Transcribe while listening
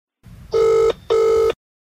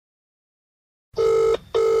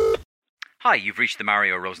Hi, you've reached the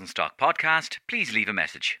Mario Rosenstock podcast. Please leave a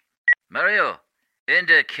message. Mario,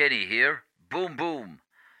 Enda Kenny here. Boom, boom.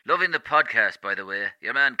 Loving the podcast, by the way.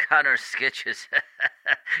 Your man Connor's sketches.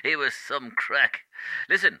 He was some crack.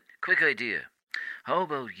 Listen, quick idea. How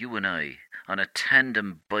about you and I on a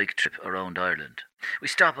tandem bike trip around Ireland? We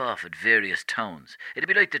stop off at various towns. It'd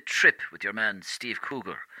be like the trip with your man Steve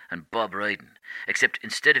Cougar and Bob Ryden, except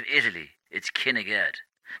instead of Italy, it's Kinnegad.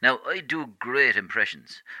 Now, I do great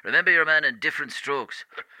impressions. Remember your man in Different Strokes?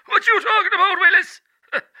 What you talking about, Willis?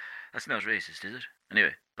 That's not racist, is it?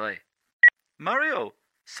 Anyway, bye. Mario,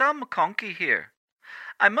 Sam McConkey here.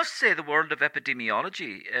 I must say the world of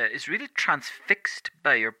epidemiology is really transfixed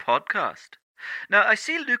by your podcast. Now, I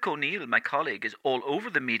see Luke O'Neill, my colleague, is all over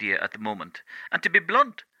the media at the moment, and to be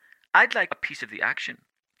blunt, I'd like a piece of the action.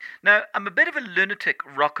 Now, I'm a bit of a lunatic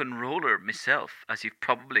rock and roller myself, as you've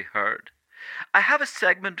probably heard. I have a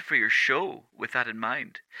segment for your show with that in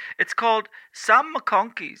mind. It's called Sam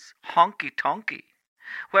McConkey's Honky Tonky,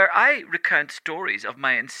 where I recount stories of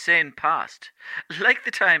my insane past, like the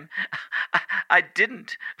time I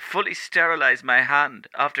didn't fully sterilise my hand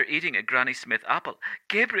after eating a Granny Smith apple.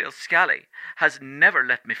 Gabriel Scally has never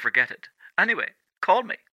let me forget it. Anyway, call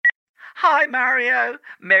me. Hi Mario,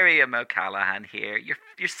 Miriam O'Callaghan here.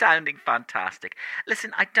 You're sounding fantastic.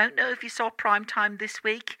 Listen, I don't know if you saw Prime Time this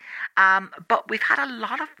week, but we've had a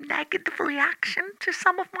lot of negative reaction to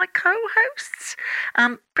some of my co-hosts,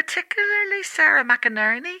 particularly Sarah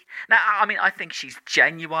McInerney. Now, I mean, I think she's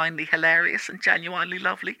genuinely hilarious and genuinely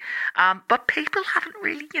lovely, but people haven't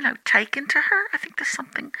really, taken to her. I think there's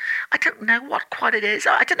something, I don't know what quite it is.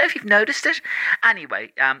 I don't know if you've noticed it.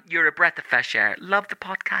 Anyway, you're a breath of fresh air. Love the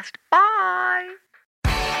podcast. Bye.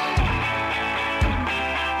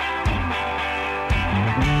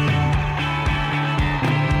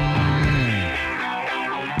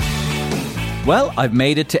 Well, I've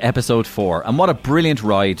made it to episode 4, and what a brilliant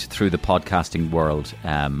ride through the podcasting world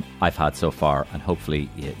I've had so far, and hopefully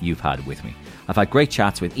you've had with me. I've had great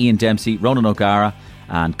chats with Ian Dempsey, Ronan O'Gara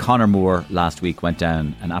and Conor Moore. Last week went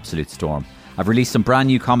down an absolute storm. I've released some brand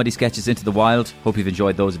new comedy sketches into the wild. Hope you've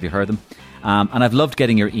enjoyed those if you heard them. And I've loved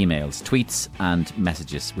getting your emails, tweets and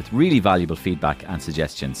messages with really valuable feedback and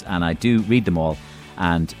suggestions. And I do read them all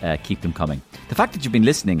and keep them coming. The fact that you've been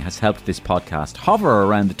listening has helped this podcast hover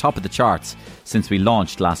around the top of the charts since we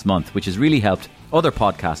launched last month, which has really helped other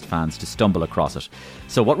podcast fans to stumble across it.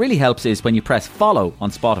 So what really helps is when you press follow on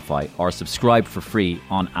Spotify or subscribe for free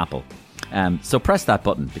on Apple. So press that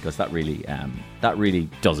button because that really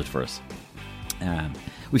does it for us.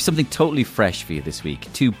 We've something totally fresh for you this week.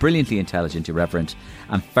 2 brilliantly intelligent, irreverent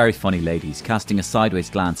and very funny ladies casting a sideways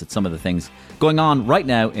glance at some of the things going on right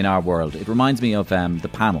now in our world. It reminds me of the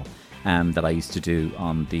panel that I used to do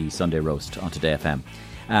on the Sunday Roast on Today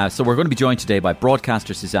FM. So we're going to be joined today by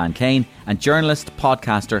broadcaster Suzanne Kane and journalist,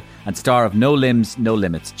 podcaster and star of No Limbs, No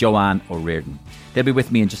Limits, Joanne O'Riordan. They'll be with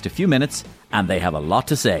me in just a few minutes and they have a lot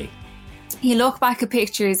to say. You look back at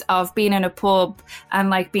pictures of being in a pub and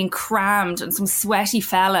like being crammed and some sweaty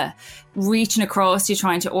fella reaching across you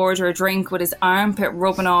trying to order a drink with his armpit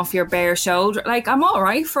rubbing off your bare shoulder. Like, I'm all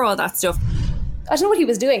right for all that stuff. I don't know what he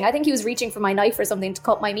was doing. I think he was reaching for my knife or something to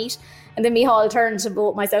cut my meat. And then Micheál turned to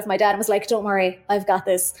both myself and my dad and was like, don't worry, I've got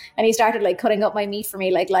this. And he started like cutting up my meat for me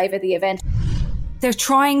like live at the event. They're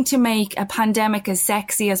trying to make a pandemic as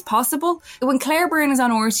sexy as possible. When Claire Byrne is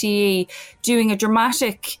on RTE doing a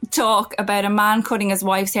dramatic talk about a man cutting his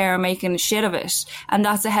wife's hair and making a shit of it, and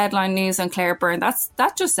that's a headline news on Claire Byrne,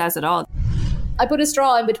 that just says it all. I put a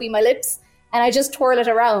straw in between my lips and I just twirl it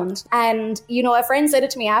around. And, a friend said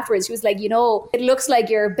it to me afterwards. She was like, it looks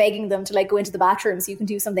like you're begging them to like go into the bathroom so you can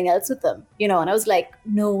do something else with them, and I was like,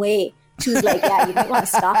 no way. She was like, yeah, you might want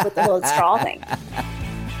to stop with the whole straw thing.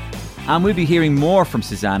 And we'll be hearing more from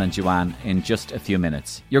Suzanne and Joanne in just a few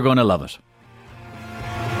minutes. You're going to love it.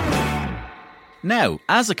 Now,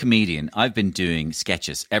 as a comedian, I've been doing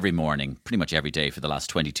sketches every morning, pretty much every day for the last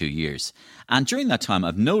 22 years. And during that time,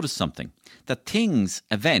 I've noticed something, that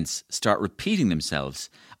events start repeating themselves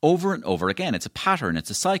over and over again. It's a pattern, it's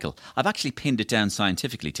a cycle. I've actually pinned it down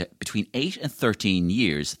scientifically to between 8 and 13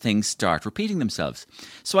 years, things start repeating themselves.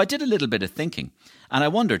 So I did a little bit of thinking and I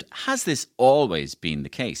wondered, has this always been the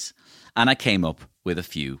case? And I came up with a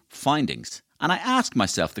few findings. And I asked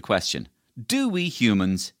myself the question, do we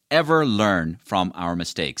humans ever learn from our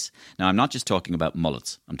mistakes? Now, I'm not just talking about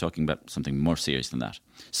mullets. I'm talking about something more serious than that.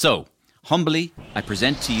 So, humbly, I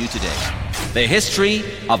present to you today the history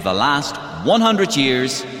of the last 100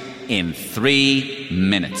 years in 3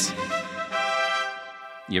 minutes.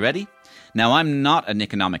 You ready? Now, I'm not an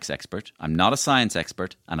economics expert, I'm not a science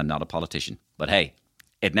expert, and I'm not a politician. But hey,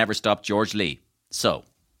 it never stopped George Lee. So,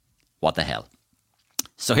 What the hell?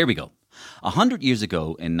 So here we go. 100 years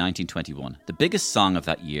ago in 1921, the biggest song of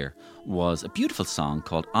that year was a beautiful song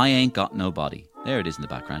called I Ain't Got Nobody. There it is in the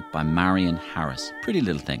background, by Marion Harris. Pretty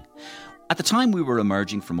little thing. At the time, we were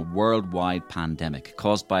emerging from a worldwide pandemic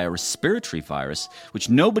caused by a respiratory virus which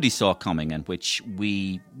nobody saw coming and which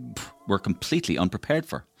we were completely unprepared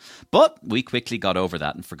for. But we quickly got over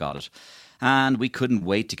that and forgot it. And we couldn't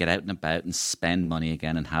wait to get out and about and spend money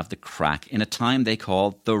again and have the crack in a time they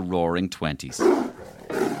called the Roaring Twenties.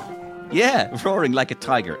 Yeah, roaring like a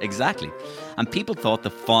tiger, exactly. And people thought the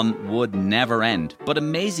fun would never end. But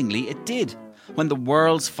amazingly, it did. When the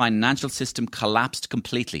world's financial system collapsed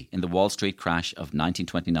completely in the Wall Street crash of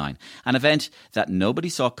 1929, an event that nobody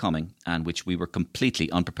saw coming and which we were completely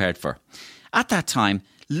unprepared for. At that time,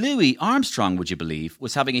 Louis Armstrong, would you believe,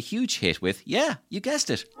 was having a huge hit with, yeah, you guessed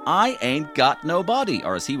it, I Ain't Got Nobody,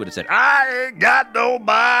 or as he would have said, I ain't got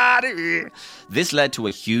nobody. This led to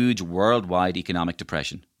a huge worldwide economic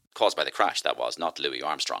depression. Caused by the crash, that was, not Louis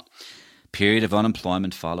Armstrong. Period of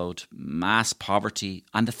unemployment followed, mass poverty,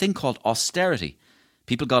 and the thing called austerity.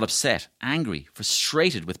 People got upset, angry,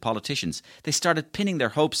 frustrated with politicians. They started pinning their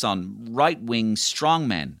hopes on right-wing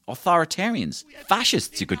strongmen, authoritarians,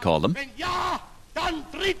 fascists you could call them.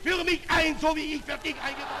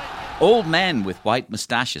 Old men with white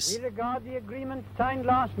moustaches. We regard the agreement signed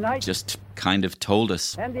last night, just kind of told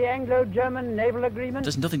us, and the Anglo-German naval agreement,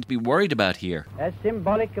 there's nothing to be worried about here. as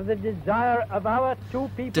symbolic of the desire of our two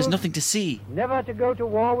peoples There's nothing to see. never to go to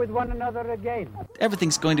war with one another again.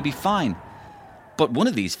 Everything's going to be fine. But one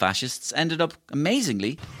of these fascists ended up,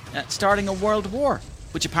 amazingly, starting a world war,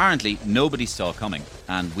 which apparently nobody saw coming,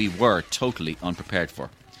 and we were totally unprepared for.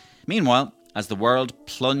 Meanwhile, as the world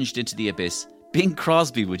plunged into the abyss, Bing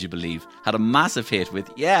Crosby, would you believe, had a massive hit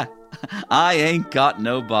with, yeah, I ain't got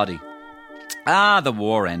nobody. The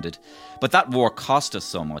war ended. But that war cost us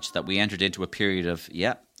so much that we entered into a period of,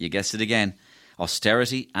 yeah, you guessed it again,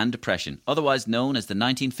 austerity and depression, otherwise known as the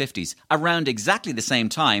 1950s, around exactly the same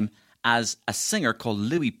time as a singer called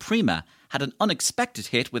Louis Prima had an unexpected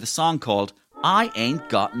hit with a song called I Ain't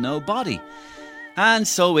Got Nobody. And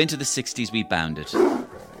so into the 60s we bounded.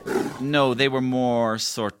 No, they were more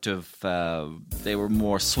they were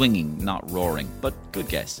more swinging, not roaring, but good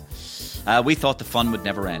guess. We thought the fun would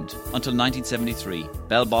never end, until 1973,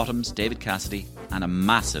 bell-bottoms, David Cassidy, and a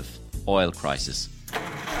massive oil crisis,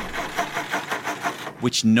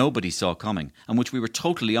 which nobody saw coming, and which we were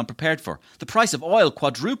totally unprepared for. The price of oil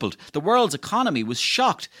quadrupled. The world's economy was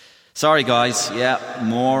shocked. Sorry guys, yeah,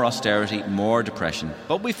 more austerity, more depression.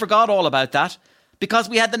 But we forgot all about that, because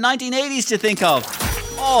we had the 1980s to think of.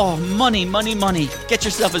 Oh, money, money, money. Get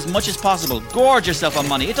yourself as much as possible. Gorge yourself on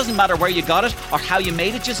money. It doesn't matter where you got it or how you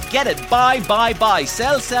made it. Just get it. Buy, buy, buy.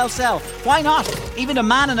 Sell, sell, sell. Why not? Even a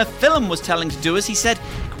man in a film was telling to do us. He said,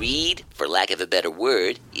 greed, for lack of a better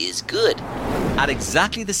word, is good. At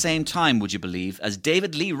exactly the same time, would you believe, as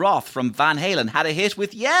David Lee Roth from Van Halen had a hit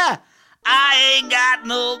with, yeah, I ain't got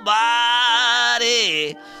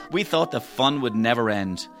nobody. We thought the fun would never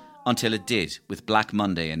end, until it did with Black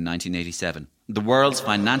Monday in 1987. The world's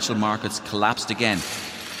financial markets collapsed again,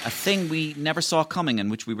 a thing we never saw coming and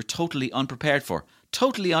which we were totally unprepared for,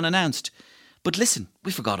 totally unannounced. But listen,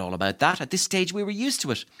 we forgot all about that. At this stage we were used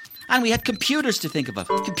to it. And we had computers to think about.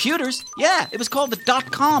 Computers? Yeah, it was called the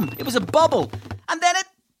 .com. It was a bubble. And then it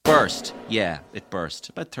burst. Yeah, it burst.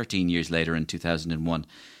 About 13 years later in 2001.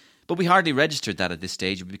 But we hardly registered that at this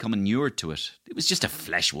stage. We'd become inured to it. It was just a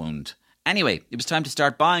flesh wound. Anyway, it was time to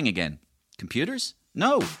start buying again. Computers?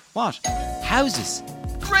 No. What? Houses.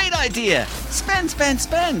 Great idea. Spend, spend,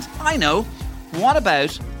 spend. I know. What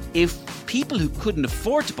about if people who couldn't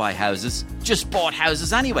afford to buy houses just bought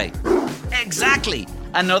houses anyway? Exactly.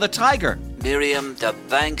 Another tiger. Miriam, the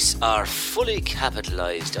banks are fully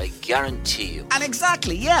capitalised, I guarantee you. And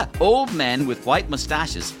exactly, yeah. Old men with white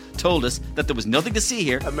moustaches told us that there was nothing to see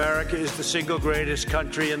here. America is the single greatest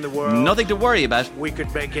country in the world. Nothing to worry about. We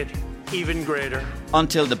could make it even greater.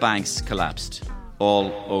 Until the banks collapsed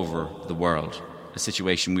all over the world. A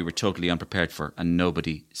situation we were totally unprepared for and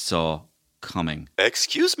nobody saw coming.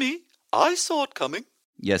 Excuse me, I saw it coming.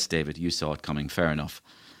 Yes, David, you saw it coming. Fair enough.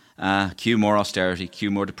 Cue more austerity,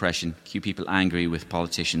 cue more depression, cue people angry with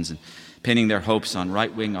politicians and pinning their hopes on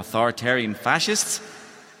right-wing authoritarian fascists,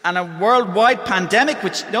 and a worldwide pandemic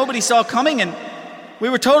which nobody saw coming and we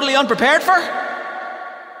were totally unprepared for?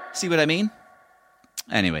 See what I mean?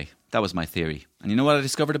 Anyway, that was my theory. And you know what I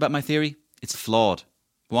discovered about my theory? It's flawed.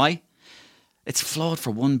 Why? It's flawed for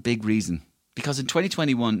one big reason. Because in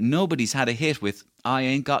 2021, nobody's had a hit with I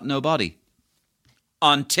Ain't Got Nobody.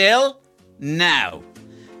 Until now.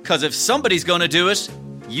 Because if somebody's going to do it,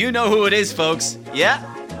 you know who it is, folks. Yeah?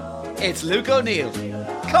 it's Luke O'Neill.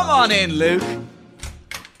 Come on in, Luke.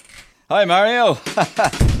 Hi, Mario.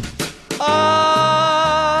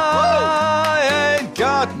 I ain't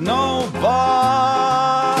got nobody.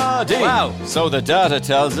 Wow. So the data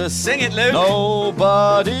tells us. Sing it, Luke.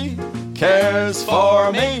 Nobody cares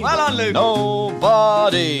for me. Well on, Luke.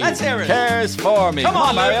 Nobody Let's hear it. cares for me. Come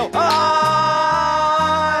on, Mario. Luke.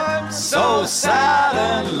 I'm so sad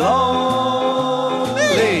and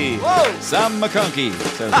lonely. Whoa. Sam McConkey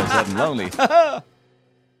says I'm sad and lonely.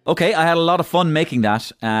 Okay, I had a lot of fun making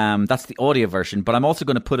that. That's the audio version, but I'm also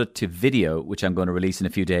going to put it to video, which I'm going to release in a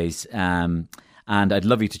few days. And I'd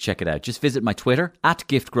love you to check it out. Just visit my Twitter,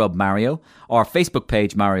 @GiftGrubMario, or Facebook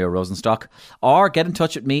page, Mario Rosenstock, or get in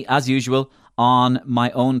touch with me, as usual, on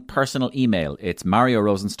my own personal email. It's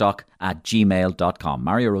mariorosenstock@gmail.com.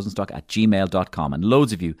 mariorosenstock@gmail.com. And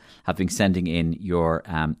loads of you have been sending in your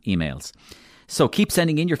emails. So keep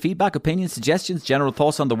sending in your feedback, opinions, suggestions, general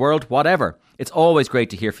thoughts on the world, whatever. It's always great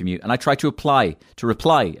to hear from you, and I try to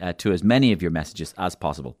reply to as many of your messages as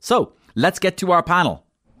possible. So let's get to our panel.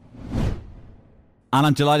 And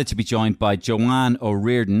I'm delighted to be joined by Joanne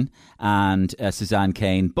O'Riordan and Suzanne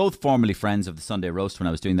Kane, both formerly friends of the Sunday Roast when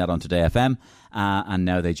I was doing that on Today FM, and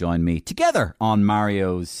now they join me together on the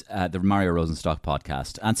Mario Rosenstock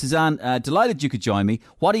podcast. And Suzanne, delighted you could join me.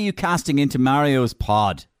 What are you casting into Mario's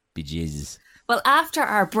pod? Be Jesus. Well, after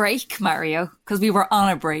our break, Mario, because we were on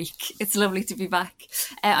a break, it's lovely to be back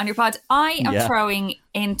on your pod. I am throwing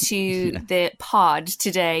into the pod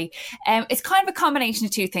today. It's kind of a combination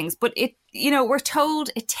of two things, but we're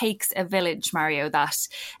told it takes a village, Mario, that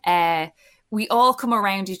we all come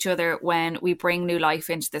around each other when we bring new life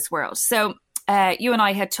into this world. So you and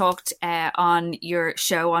I had talked on your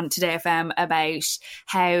show on Today FM about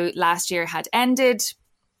how last year had ended,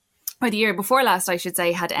 or the year before last, I should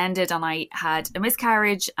say, had ended, and I had a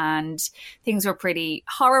miscarriage and things were pretty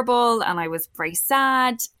horrible and I was very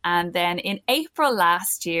sad. And then in April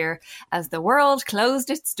last year, as the world closed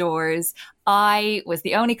its doors, I was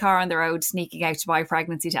the only car on the road sneaking out to buy a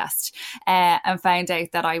pregnancy test and found out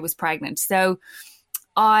that I was pregnant. So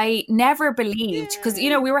I never believed, because,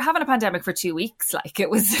 we were having a pandemic for 2 weeks. Like, it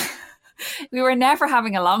was... We were never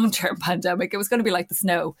having a long-term pandemic. It was going to be like the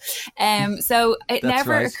snow. So it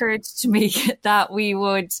never occurred to me that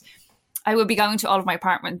I would be going to all of my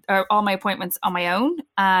all my appointments on my own,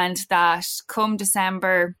 and that come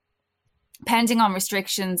December, pending on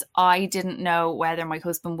restrictions, I didn't know whether my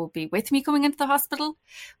husband would be with me coming into the hospital,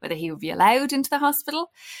 whether he would be allowed into the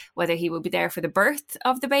hospital, whether he would be there for the birth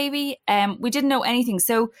of the baby. We didn't know anything.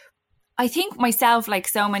 So I think myself, like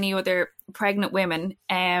so many other pregnant women,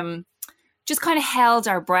 just kind of held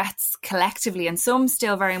our breaths collectively, and some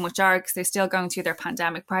still very much are, because they're still going through their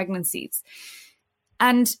pandemic pregnancies.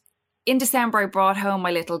 And in December, I brought home my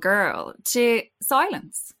little girl to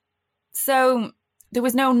silence. So there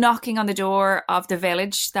was no knocking on the door of the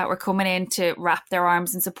village that were coming in to wrap their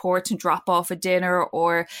arms in support and drop off a dinner,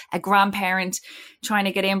 or a grandparent trying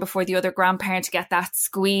to get in before the other grandparent to get that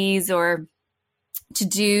squeeze, or to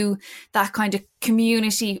do that kind of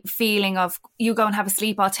community feeling of, you go and have a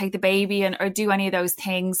sleep, I'll take the baby, or do any of those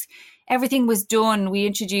things. Everything was done. We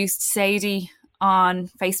introduced Sadie on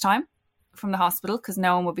FaceTime from the hospital, because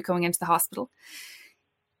no one would be coming into the hospital.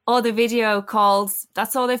 All the video calls,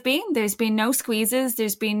 that's all they've been. There's been no squeezes.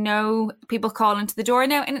 There's been no people calling to the door.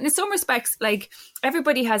 Now, in some respects, like,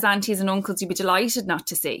 everybody has aunties and uncles you'd be delighted not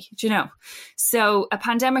to see, do you know? So a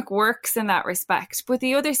pandemic works in that respect. But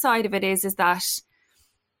the other side of it is that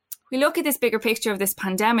we look at this bigger picture of this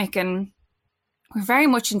pandemic, and we're very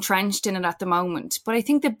much entrenched in it at the moment. But I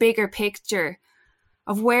think the bigger picture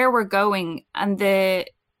of where we're going, and the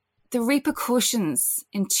repercussions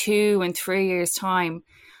in 2 and 3 years' time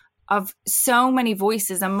of so many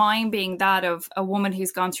voices, and mine being that of a woman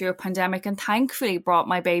who's gone through a pandemic and thankfully brought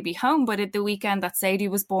my baby home. But at the weekend that Sadie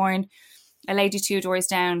was born, a lady 2 doors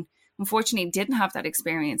down, unfortunately didn't have that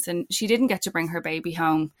experience, and she didn't get to bring her baby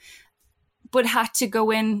home, but had to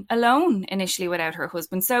go in alone initially without her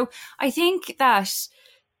husband. So I think that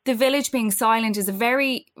the village being silent is a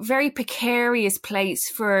very, very precarious place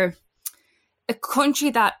for a country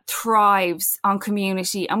that thrives on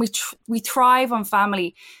community, and we thrive on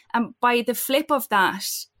family. And by the flip of that,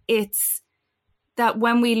 it's that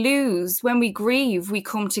when we lose, when we grieve, we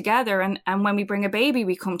come together, and when we bring a baby,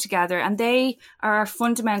 we come together. And they are our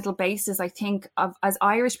fundamental basis, I think, of as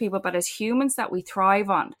Irish people, but as humans, that we thrive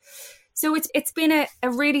on. So it's been a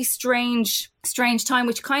really strange time,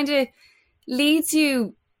 which kind of leads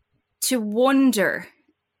you to wonder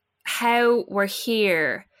how we're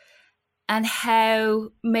here, and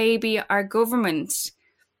how maybe our government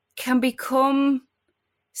can become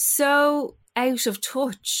so out of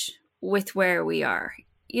touch with where we are.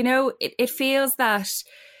 You know, it feels that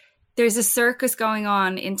there's a circus going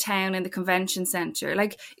on in town in the convention centre.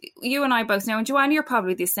 Like you and I both know, and Joanne, you're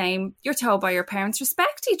probably the same. You're told by your parents,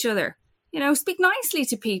 respect each other. You know, speak nicely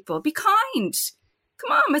to people. Be kind.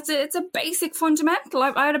 Come on, it's a basic fundamental.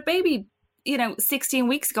 I had a baby, 16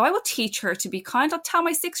 weeks ago. I will teach her to be kind. I'll tell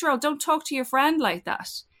my 6-year-old, don't talk to your friend like that.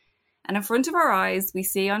 And in front of our eyes, we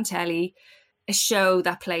see on telly a show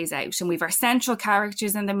that plays out, and we've our central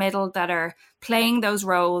characters in the middle that are playing those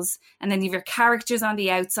roles, and then you've your characters on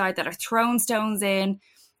the outside that are throwing stones in.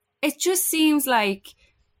 It just seems like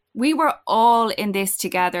we were all in this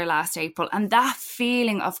together last April, and that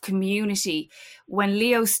feeling of community when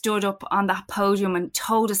Leo stood up on that podium and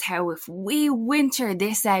told us how if we winter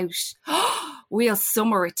this out, we'll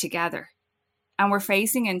summer it together. And we're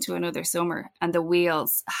facing into another summer, and the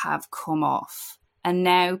wheels have come off. And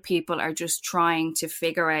now people are just trying to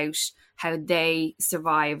figure out how they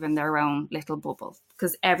survive in their own little bubble,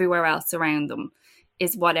 because everywhere else around them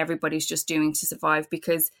is what everybody's just doing to survive.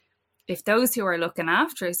 Because if those who are looking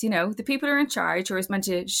after us, the people who are in charge, who are meant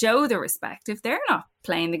to show the respect, if they're not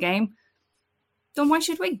playing the game, then why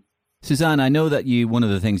should we? Suzanne, I know that one of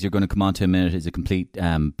the things you're going to come on to in a minute is a complete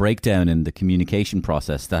breakdown in the communication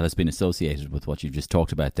process that has been associated with what you've just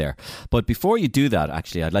talked about there. But before you do that,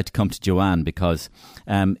 actually, I'd like to come to Joanne, because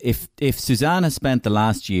if Suzanne has spent the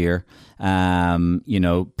last year,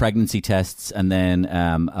 pregnancy tests and then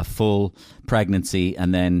a full pregnancy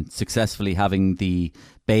and then successfully having the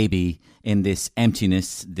baby in this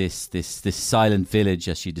emptiness, this silent village,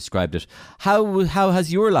 as she described it. How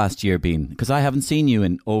has your last year been? Because I haven't seen you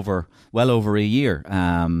in well over a year.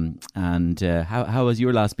 And how has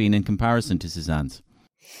your last been in comparison to Suzanne's?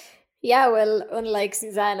 Yeah, well, unlike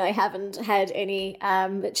Suzanne, I haven't had any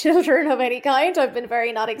children of any kind. I've been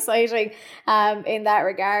very not exciting in that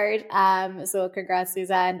regard. So congrats,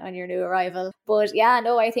 Suzanne, on your new arrival. But yeah,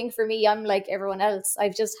 no, I think for me, I'm like everyone else.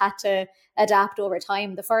 I've just had to adapt over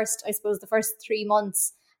time. The first 3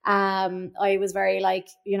 months, I was very like,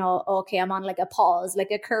 okay, I'm on like a pause, like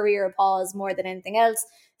a career pause more than anything else.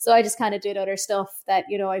 So I just kind of did other stuff that,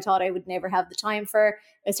 I thought I would never have the time for.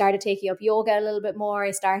 I started taking up yoga a little bit more.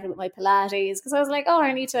 I started with my Pilates because I was like,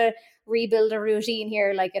 I need to rebuild a routine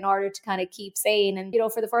here, like in order to kind of keep sane. And,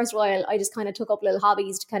 for the first while, I just kind of took up little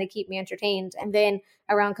hobbies to kind of keep me entertained. And then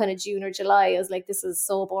around kind of June or July, I was like, this is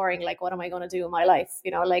so boring. Like, what am I going to do in my life?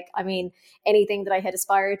 Anything that I had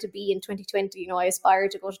aspired to be in 2020, I aspired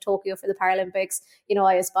to go to Tokyo for the Paralympics.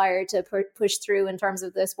 I aspired to push through in terms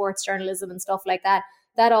of the sports journalism and stuff like that.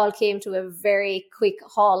 That all came to a very quick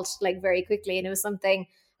halt, like very quickly. And it was something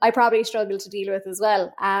I probably struggled to deal with as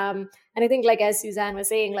well. And I think, like, as Suzanne was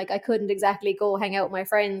saying, like, I couldn't exactly go hang out with my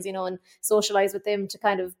friends, and socialize with them to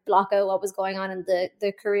kind of block out what was going on in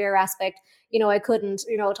the career aspect. I couldn't,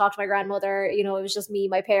 talk to my grandmother. It was just me,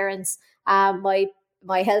 my parents, my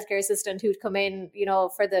healthcare assistant who'd come in,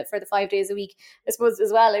 for the 5 days a week. I suppose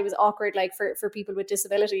as well, it was awkward, like for people with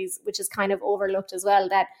disabilities, which is kind of overlooked as well,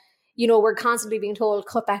 that we're constantly being told,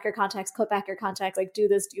 cut back your contacts, like do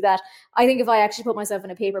this, do that. I think if I actually put myself in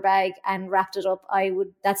a paper bag and wrapped it up,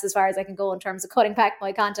 that's as far as I can go in terms of cutting back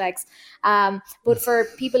my contacts. But for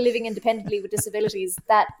people living independently with disabilities,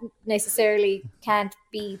 that necessarily can't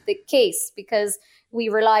be the case, because we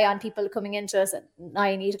rely on people coming into us at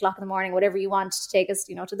 9, 8 o'clock in the morning, whatever you want, to take us,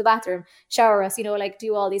 to the bathroom, shower us, like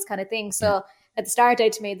do all these kind of things. So at the start, I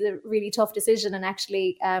made the really tough decision, and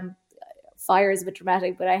actually, fire is a bit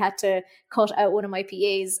dramatic, but I had to cut out one of my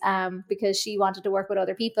PAs because she wanted to work with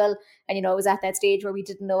other people. And, it was at that stage where we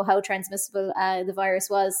didn't know how transmissible the virus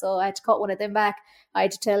was. So I had to cut one of them back. I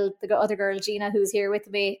had to tell the other girl, Gina, who's here with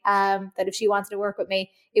me, that if she wanted to work with me,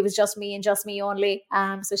 it was just me and just me only.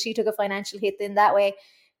 So she took a financial hit in that way.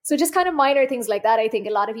 So just kind of minor things like that, I think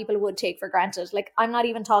a lot of people would take for granted. Like, I'm not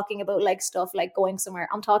even talking about like stuff like going somewhere.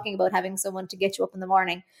 I'm talking about having someone to get you up in the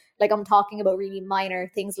morning. Like, I'm talking about really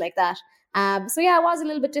minor things like that. So yeah, it was a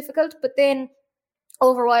little bit difficult, but then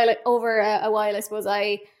over a while, I suppose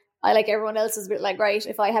I like everyone else is a bit like, right,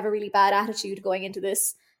 if I have a really bad attitude going into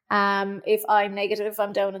this, if I'm negative,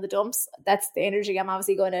 I'm down in the dumps, that's the energy I'm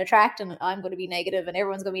obviously going to attract, and I'm going to be negative and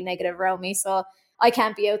everyone's going to be negative around me. So I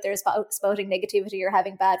can't be out there spouting negativity or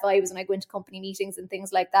having bad vibes when I go into company meetings and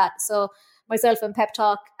things like that. So myself and Pep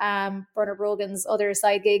Talk, Bernard Brogan's other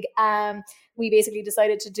side gig, we basically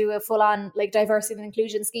decided to do a full-on like diversity and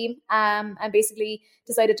inclusion scheme, and basically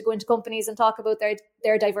decided to go into companies and talk about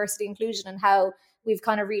their diversity inclusion, and how we've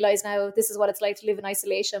kind of realized now this is what it's like to live in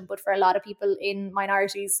isolation. But for a lot of people in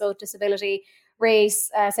minorities, so disability,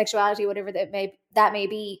 race, sexuality, whatever that may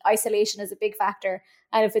be, isolation is a big factor.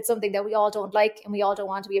 And if it's something that we all don't like and we all don't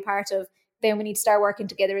want to be a part of, then we need to start working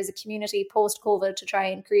together as a community post-COVID to try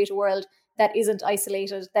and create a world that isn't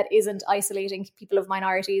isolated, that isn't isolating people of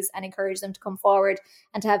minorities, and encourage them to come forward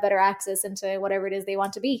and to have better access into whatever it is they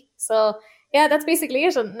want to be. So yeah, that's basically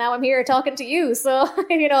it. And now I'm here talking to you. So,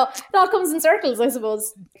 it all comes in circles, I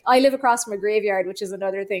suppose. I live across from a graveyard, which is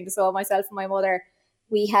another thing. So myself and my mother,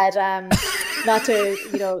 we had not to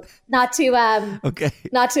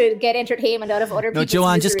get entertainment out of other people's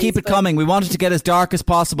Joanne, just keep it coming. We want it to get as dark as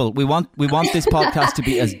possible. We want this podcast to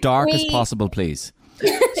be as dark as possible, please.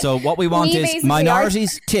 So what we want is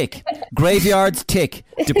minorities, tick. Graveyards, tick.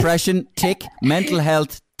 Depression, tick. Mental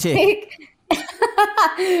health, tick.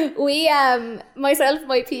 We, myself,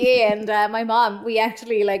 my PA, and my mom, we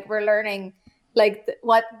actually were learning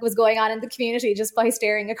what was going on in the community just by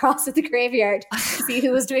staring across at the graveyard to see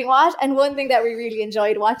who was doing what. And one thing that we really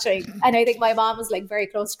enjoyed watching, and I think my mom was very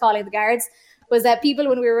close to calling the guards, was that people,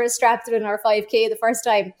 when we were strapped in our 5K the first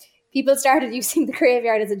time, people started using the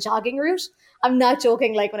graveyard as a jogging route. I'm not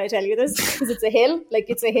joking when I tell you this, because it's a hill.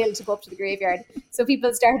 It's a hill to go up to the graveyard. So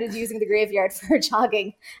people started using the graveyard for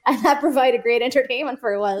jogging, and that provided great entertainment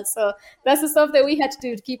for a while. So that's the stuff that we had to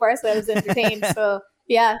do to keep ourselves entertained. So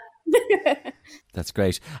yeah. That's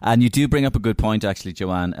great. And you do bring up a good point, actually,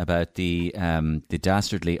 Joanne, about the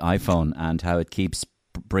dastardly iPhone and how it keeps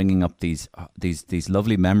bringing up these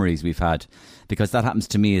lovely memories we've had, because that happens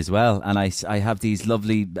to me as well. And I have these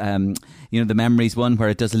lovely the memories one where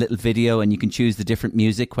it does a little video and you can choose the different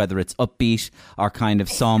music, whether it's upbeat or kind of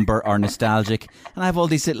somber or nostalgic. And I have all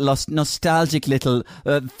these little nostalgic little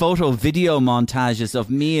photo video montages of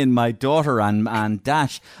me and my daughter and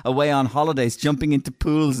Dash away on holidays, jumping into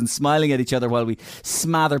pools and smiling at each other while we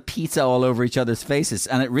smother pizza all over each other's faces.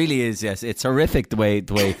 And it really is, yes, it's horrific the way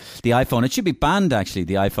the iPhone, it should be banned, actually.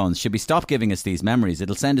 The iPhones should be stop giving us these memories.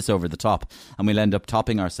 It'll send us over the top and we'll end up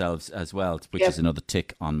topping ourselves as well, which is another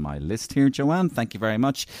tick on my list here, Joanne. Thank you very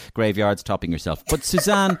much. Graveyards, topping yourself. But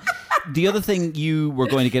Suzanne, the other thing you were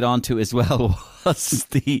going to get onto as well was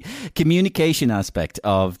the communication aspect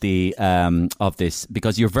of the of this,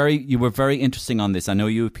 because you were very interesting on this. I know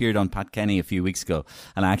you appeared on Pat Kenny a few weeks ago,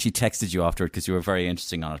 and I actually texted you after it because you were very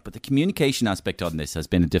interesting on it. But the communication aspect on this has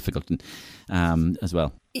been a difficult one as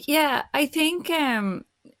well. Yeah, I think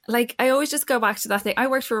I always just go back to that thing. I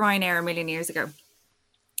worked for Ryanair a million years ago,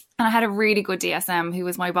 and I had a really good DSM who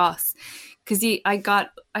was my boss, because I got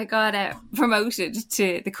promoted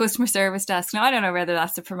to the customer service desk. Now, I don't know whether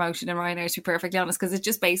that's a promotion in Ryanair, to be perfectly honest, because it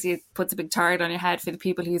just basically puts a big target on your head for the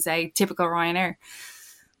people who say typical Ryanair.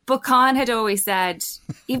 But Con had always said,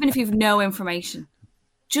 even if you've no information,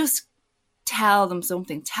 just tell them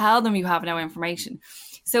something. Tell them you have no information.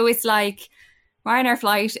 So it's like, Ryanair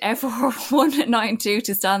flight F192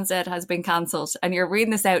 to Stansted has been cancelled, and you're reading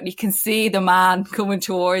this out and you can see the man coming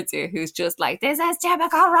towards you who's just like, this is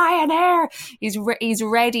typical Ryanair. He's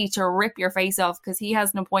ready to rip your face off because he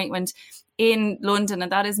has an appointment in London,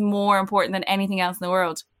 and that is more important than anything else in the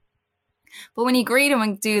world. But when you greet him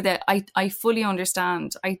and do that, I fully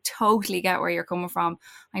understand. I totally get where you're coming from.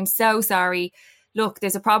 I'm so sorry. Look,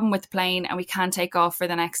 there's a problem with the plane and we can't take off for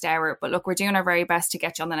the next hour. But look, we're doing our very best to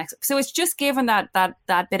get you on the next. So it's just given that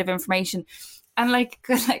bit of information. And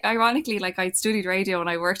ironically, I studied radio and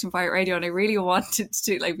I worked in pirate radio, and I really wanted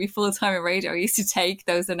to be full time in radio. I used to take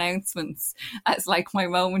those announcements as my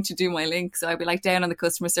moment to do my link. So I'd be down on the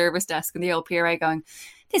customer service desk and the old PRA going,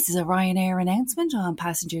 this is a Ryanair announcement on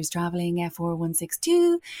passengers travelling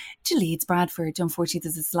F4162 to Leeds Bradford. Unfortunately,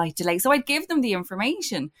 there's a slight delay. So I'd give them the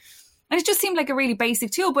information. And it just seemed like a really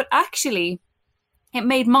basic tool, but actually it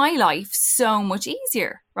made my life so much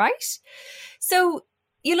easier, right? So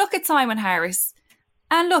you look at Simon Harris,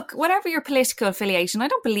 and look, whatever your political affiliation, I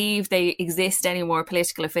don't believe they exist anymore,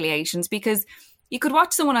 political affiliations, because you could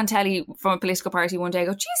watch someone on telly from a political party one day and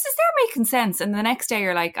go, Jesus, they're making sense. And the next day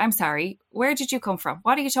you're like, I'm sorry, where did you come from?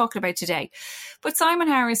 What are you talking about today? But Simon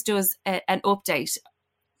Harris does an update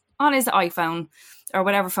on his iPhone or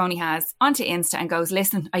whatever phone he has onto Insta and goes,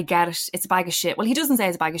 listen, I get it. It's a bag of shit. Well, he doesn't say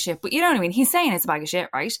it's a bag of shit, but you know what I mean? He's saying it's a bag of shit,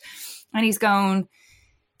 right? And he's going,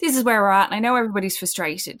 this is where we're at. And I know everybody's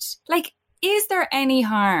frustrated. Is there any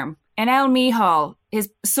harm in El Mihal, his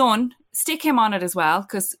son, stick him on it as well,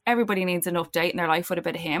 because everybody needs an update in their life with a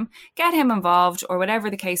bit of him. Get him involved, or whatever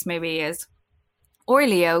the case maybe is. Or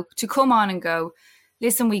Leo, to come on and go,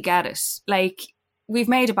 listen, we get it. We've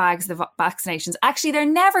made a bags of vaccinations. Actually, they're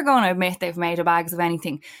never going to admit they've made a bags of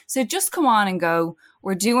anything. So just come on and go,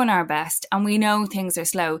 we're doing our best, and we know things are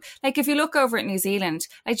slow. If you look over at New Zealand,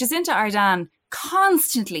 Jacinta Ardern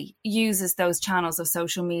constantly uses those channels of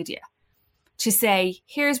social media to say,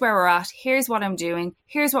 here's where we're at, here's what I'm doing,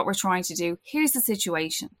 here's what we're trying to do, here's the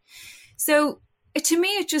situation. So to me,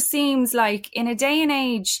 it just seems like in a day and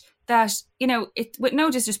age that, you know, with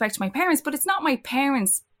no disrespect to my parents, but it's not my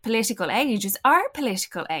parents' political age, it's our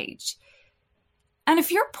political age. And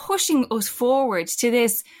if you're pushing us forward to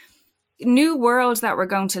this new world that we're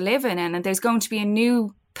going to live in, and there's going to be a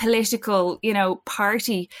new political, you know,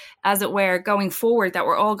 party, as it were, going forward that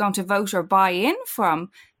we're all going to vote or buy in from,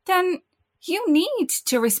 then you need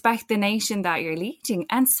to respect the nation that you're leading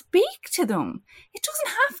and speak to them. It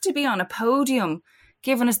doesn't have to be on a podium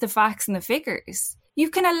giving us the facts and the figures. You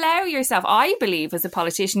can allow yourself, I believe, as a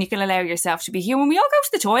politician, you can allow yourself to be human. We all go to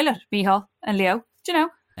the toilet, Micheál and Leo, do you know?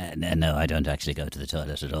 No, I don't actually go to the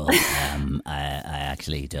toilet at all. I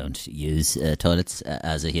actually don't use toilets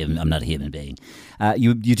as a human. I'm not a human being.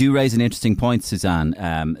 You do raise an interesting point, Suzanne,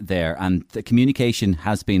 there. And the communication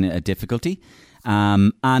has been a difficulty.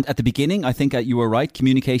 And at the beginning, I think you were right.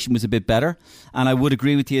 Communication was a bit better. And I would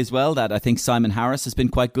agree with you as well that I think Simon Harris has been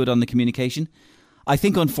quite good on the communication. I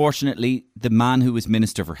think, unfortunately, the man who was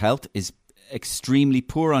Minister for Health is extremely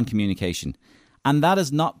poor on communication. And that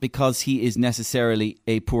is not because he is necessarily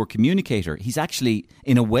a poor communicator. He's actually,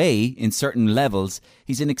 in a way, in certain levels,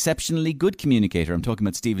 he's an exceptionally good communicator. I'm talking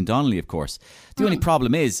about Stephen Donnelly, of course. The only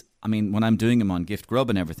problem is, I mean, when I'm doing him on Gift Grub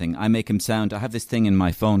and everything, I make him sound, I have this thing in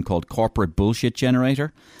my phone called Corporate Bullshit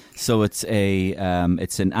Generator. So it's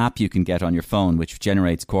an app you can get on your phone which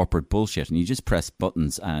generates corporate bullshit, and you just press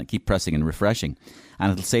buttons, keep pressing and refreshing,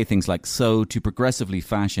 and it'll say things like, so to progressively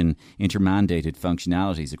fashion intermandated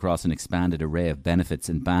functionalities across an expanded array of benefits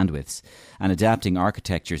and bandwidths, and adapting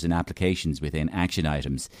architectures and applications within action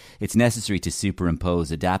items, it's necessary to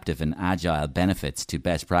superimpose adaptive and agile benefits to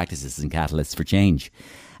best practices and catalysts for change.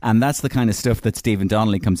 And that's the kind of stuff that Stephen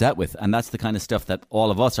Donnelly comes out with. And that's the kind of stuff that all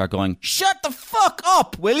of us are going, shut the fuck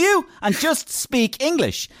up, will you? And just speak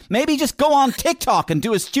English. Maybe just go on TikTok and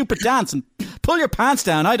do a stupid dance and pull your pants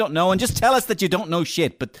down, I don't know, and just tell us that you don't know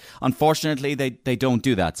shit. But unfortunately, they don't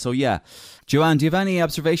do that. So yeah. Joanne, do you have any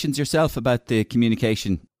observations yourself about the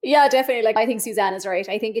communication? Yeah, definitely. Like, I think Suzanne is right.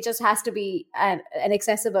 I think it just has to be an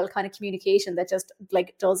accessible kind of communication that just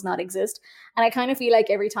like does not exist. And I kind of feel like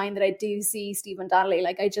every time that I do see Stephen Donnelly,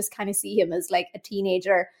 like I just kind of see him as like a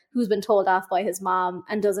teenager who's been told off by his mom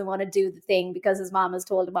and doesn't want to do the thing because his mom has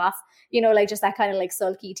told him off, you know, like just that kind of like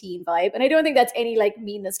sulky teen vibe. And I don't think that's any like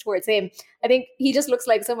meanness towards him. I think he just looks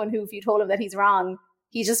like someone who, if you told him that he's wrong,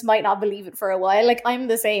 he just might not believe it for a while. Like, I'm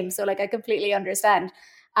the same. So like, I completely understand.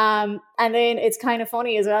 And then it's kind of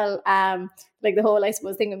funny as well, like the whole, I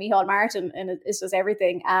suppose, thing with Micheál Martin, and it's just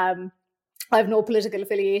everything. I have no political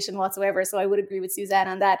affiliation whatsoever, so I would agree with Suzanne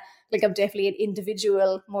on that. Like, I'm definitely an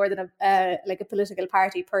individual more than a political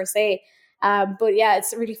party per se. But yeah,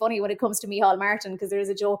 it's really funny when it comes to Micheál Martin, because there is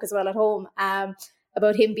a joke as well at home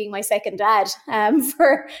about him being my second dad,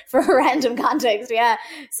 for a random context. Yeah.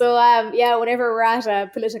 So, yeah, whenever we're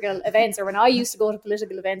at political events, or when I used to go to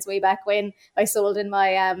political events way back when I sold in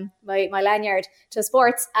my my lanyard to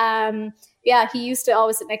sports, yeah, he used to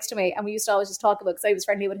always sit next to me, and we used to always just talk about, because I was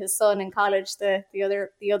friendly with his son in college, the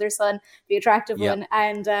other son, the attractive one.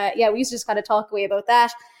 And yeah, we used to just kind of talk away about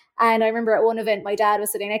that. And I remember at one event, my dad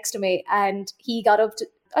was sitting next to me, and he got up to,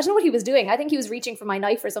 I don't know what he was doing. I think he was reaching for my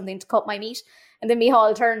knife or something to cut my meat. And then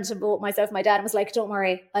Micheál turned to both myself and my dad and was like, don't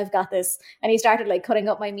worry, I've got this. And he started like cutting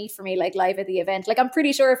up my meat for me, like live at the event. Like, I'm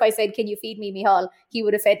pretty sure if I said, can you feed me, Micheál, he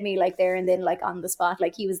would have fed me like there and then, like on the spot.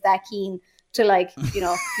 Like, he was that keen to, like, you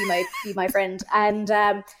know, be my friend. And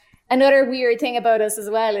another weird thing about us as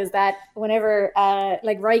well is that whenever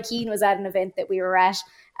like Roy Keane was at an event that we were at,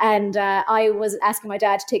 and I was asking my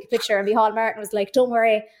dad to take a picture, and Micheál Martin was like, don't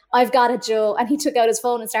worry, I've got it, Joe. And he took out his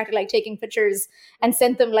phone and started like taking pictures and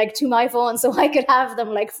sent them like to my phone so I could have them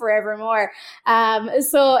like forevermore.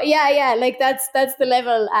 So yeah, like that's the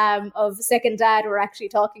level of second dad we're actually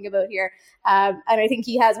talking about here. And I think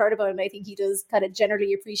he has heard about it, and I think he does kind of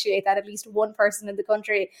generally appreciate that at least one person in the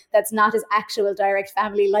country that's not his actual direct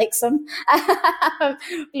family likes him.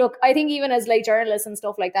 Look, I think even as like journalists and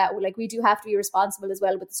stuff like that, like we do have to be responsible as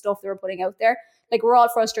well with the stuff that we're putting out there. Like, we're all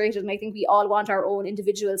frustrated, and I think we all want our own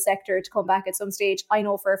individual sector to come back at some stage. I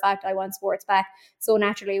know for a fact I want sports back. So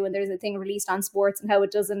naturally, when there's a thing released on sports and how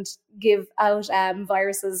it doesn't give out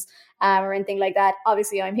viruses or anything like that,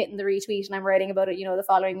 obviously I'm hitting the retweet and I'm writing about it, you know, the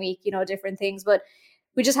following week, you know, different things. But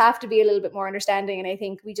we just have to be a little bit more understanding. And I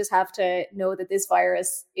think we just have to know that this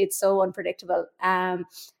virus, it's so unpredictable. And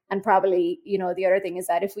probably, you know, the other thing is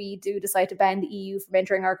that if we do decide to ban the EU from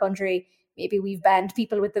entering our country, maybe we've banned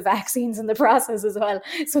people with the vaccines in the process as well.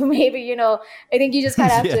 So maybe, you know, I think you just kind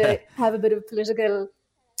of have to have a bit of political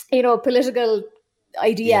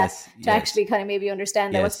idea to actually kind of maybe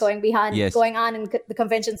understand that what's going on in the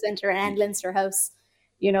convention centre and Leinster House.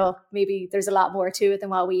 maybe there's a lot more to it than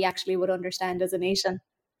what we actually would understand as a nation.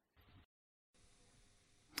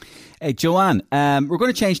 Hey, Joanne, we're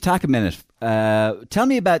going to change tack a minute. Tell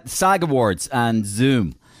me about SAG Awards and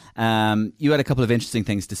Zoom. You had a couple of interesting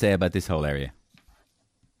things to say about this whole area.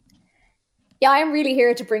 Yeah, I'm really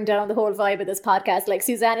here to bring down the whole vibe of this podcast. Like,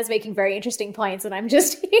 Suzanne is making very interesting points and I'm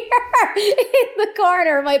just here in the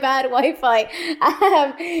corner of my bad Wi-Fi.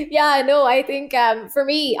 I think for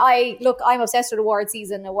me, I'm obsessed with award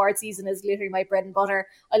season. Award season is literally my bread and butter.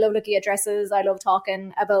 I love looking at dresses. I love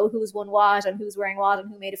talking about who's won what and who's wearing what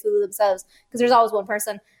and who made a fool of themselves, because there's always one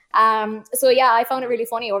person. I found it really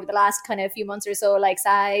funny over the last kind of few months or so, like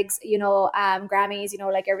SAGs, Grammys,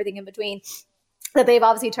 like everything in between, that they've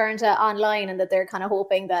obviously turned to online, and that they're kind of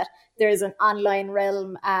hoping that there's an online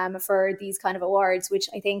realm for these kind of awards, which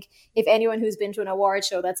I think if anyone who's been to an award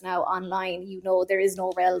show that's now online, there is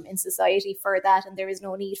no realm in society for that, and there is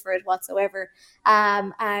no need for it whatsoever.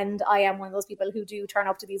 And I am one of those people who do turn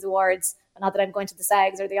up to these awards. Not that I'm going to the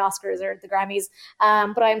SAGs or the Oscars or the Grammys,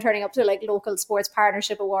 but I'm turning up to like local sports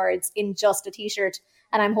partnership awards in just a t-shirt.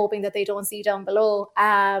 And I'm hoping that they don't see down below,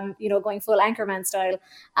 going full Anchorman style.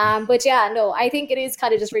 I think it is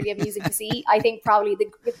kind of just really amusing to see. I think probably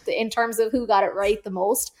in terms of who got it right the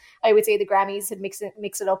most, I would say the Grammys had mixed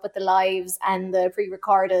it up with the lives and the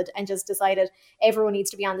pre-recorded, and just decided everyone needs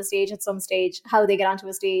to be on the stage at some stage. How they get onto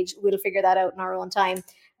a stage, we'll figure that out in our own time.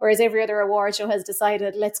 Whereas every other award show has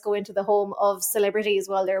decided, let's go into the home of celebrities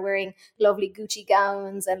while they're wearing lovely Gucci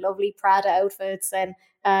gowns and lovely Prada outfits and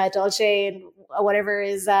Dolce and whatever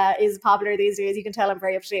is popular these days. You can tell I'm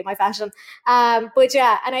very up to date in my fashion. And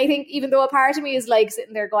I think even though a part of me is like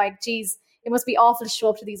sitting there going, geez, it must be awful to show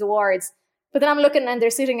up to these awards. But then I'm looking and they're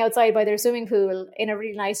sitting outside by their swimming pool in a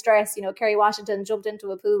really nice dress. Kerry Washington jumped into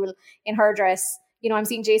a pool in her dress. I'm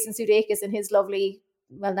seeing Jason Sudeikis in his lovely,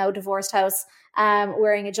 well, now divorced house,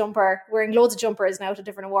 wearing a jumper, wearing loads of jumpers now to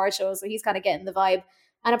different award shows. So he's kind of getting the vibe.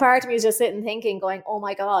 And a part of me is just sitting thinking, going, oh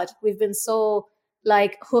my God, we've been so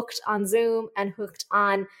like hooked on Zoom and hooked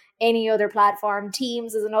on any other platform.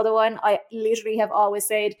 Teams is another one. I literally have always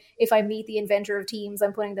said, if I meet the inventor of Teams,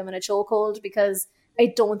 I'm putting them in a chokehold, because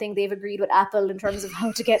I don't think they've agreed with Apple in terms of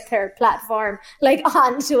how to get their platform like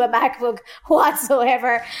onto a MacBook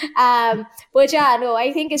whatsoever.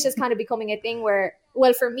 I think it's just kind of becoming a thing where,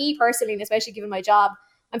 well, for me personally, and especially given my job,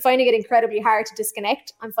 I'm finding it incredibly hard to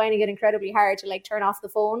disconnect. I'm finding it incredibly hard to like turn off the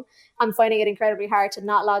phone. I'm finding it incredibly hard to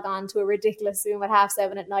not log on to a ridiculous Zoom at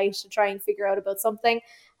 7:30 at night to try and figure out about something.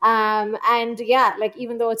 Even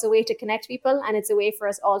though it's a way to connect people and it's a way for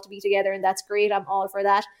us all to be together, and that's great, I'm all for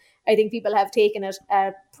that. I think people have taken it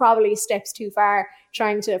probably steps too far,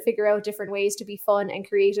 trying to figure out different ways to be fun and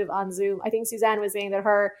creative on Zoom. I think Suzanne was saying that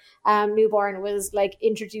her newborn was like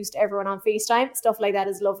introduced to everyone on FaceTime. Stuff like that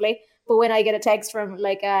is lovely. But when I get a text from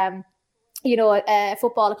like, a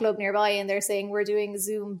football club nearby and they're saying we're doing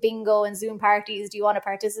Zoom bingo and Zoom parties, do you want to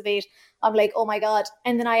participate? I'm like, oh my God.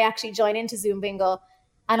 And then I actually join into Zoom bingo.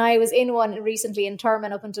 And I was in one recently in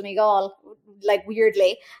Termon up in Donegal, like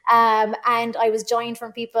weirdly. And I was joined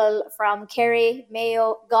from people from Kerry,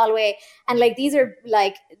 Mayo, Galway. And like, these are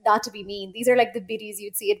like, not to be mean, these are like the biddies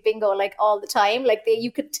you'd see at bingo like all the time. Like you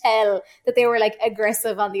could tell that they were like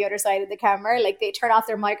aggressive on the other side of the camera. Like they turn off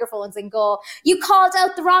their microphones and go, you called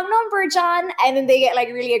out the wrong number, John. And then they get like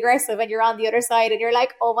really aggressive and you're on the other side and you're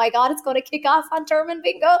like, oh my God, it's going to kick off on Termon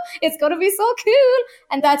bingo. It's going to be so cool.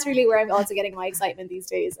 And that's really where I'm also getting my excitement these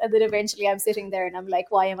days. And then eventually I'm sitting there and I'm like,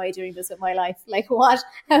 why am I doing this with my life? Like, what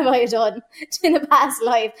have I done in a past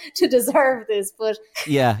life to deserve this? But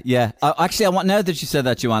yeah. Actually, now that you said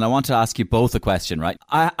that, Joanne, I want to ask you both a question, right?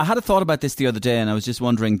 I had a thought about this the other day and I was just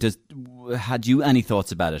wondering, had you any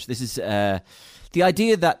thoughts about it? This is the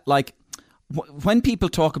idea that like when people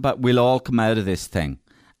talk about we'll all come out of this thing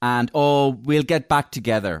and we'll get back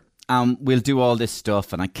together. We'll do all this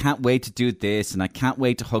stuff and I can't wait to do this and I can't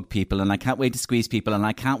wait to hug people and I can't wait to squeeze people and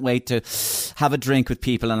I can't wait to have a drink with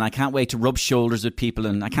people and I can't wait to rub shoulders with people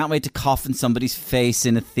and I can't wait to cough in somebody's face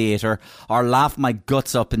in a theatre or laugh my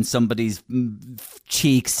guts up in somebody's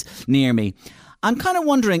cheeks near me. I'm kind of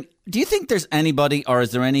wondering, do you think there's anybody or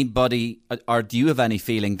is there anybody or do you have any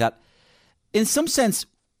feeling that in some sense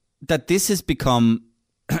that this has become,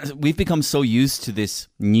 we've become so used to this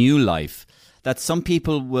new life that some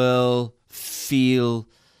people will feel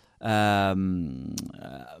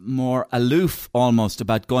more aloof almost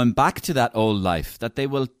about going back to that old life, that they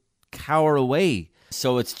will cower away.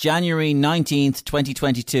 So it's January 19th,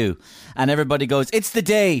 2022, and everybody goes, it's the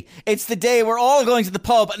day, we're all going to the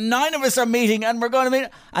pub, and 9 of us are meeting, and we're going to meet,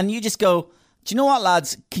 and you just go, Do you know what,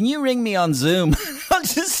 lads? Can you ring me on Zoom? I'll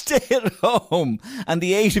just stay at home and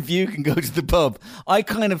the 8 of you can go to the pub. I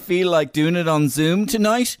kind of feel like doing it on Zoom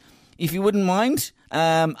tonight, if you wouldn't mind.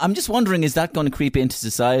 I'm just wondering, is that going to creep into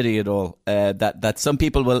society at all? That some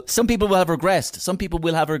people will have regressed. Some people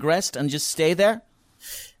will have regressed and just stay there.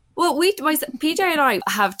 Well, PJ and I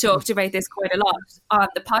have talked about this quite a lot on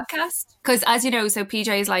the podcast because, as you know, so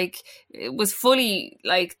PJ was fully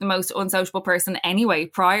like the most unsociable person anyway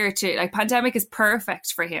prior to pandemic is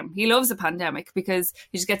perfect for him. He loves a pandemic because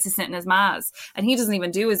he just gets to sit in his Maz and he doesn't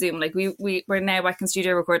even do a Zoom. Like we're now back in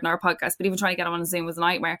studio recording our podcast, but even trying to get him on a Zoom was a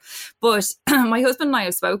nightmare. But my husband and I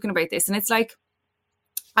have spoken about this, and it's like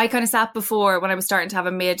I kind of sat before when I was starting to have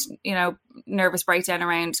a nervous breakdown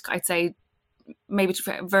around, I'd say, maybe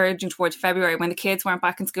verging towards February when the kids weren't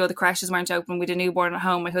back in school, the creches weren't open, we had a newborn at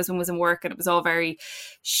home, my husband was in work and it was all very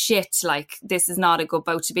shit, like this is not a good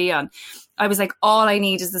boat to be on. I was like, all I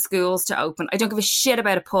need is the schools to open. I don't give a shit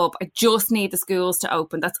about a pub. I just need the schools to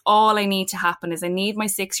open. That's all I need to happen is I need my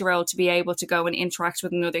 6-year-old to be able to go and interact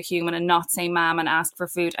with another human and not say ma'am and ask for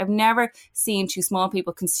food. I've never seen two small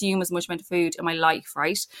people consume as much amount of food in my life,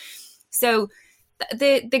 right? So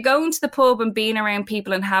the going to the pub and being around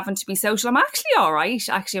people and having to be social, I'm actually all right.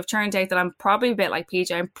 Actually, I've turned out that I'm probably a bit like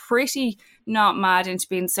PJ. I'm pretty not mad into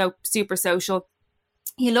being so super social.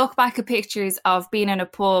 You look back at pictures of being in a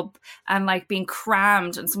pub and like being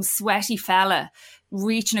crammed and some sweaty fella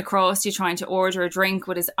reaching across you trying to order a drink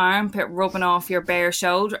with his armpit rubbing off your bare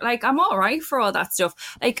shoulder. Like, I'm all right for all that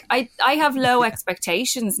stuff. Like, I have low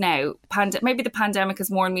expectations now. Maybe the pandemic has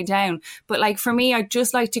worn me down. But like, for me, I'd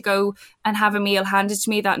just like to go and have a meal handed to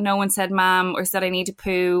me that no one said ma'am or said I need to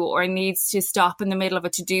poo or needs to stop in the middle of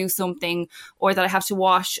it to do something or that I have to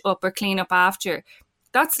wash up or clean up after.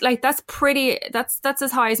 That's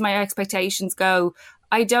as high as my expectations go.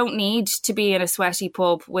 I don't need to be in a sweaty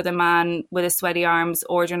pub with a man with his sweaty arms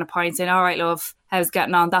ordering a pint saying, all right, love, how's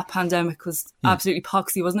getting on? That pandemic was absolutely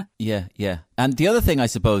poxy, wasn't it? Yeah. And the other thing I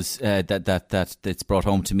suppose that's brought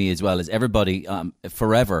home to me as well is everybody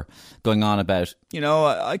forever going on about,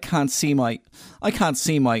 I can't see my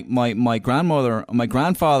grandmother, my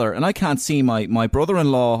grandfather, and I can't see my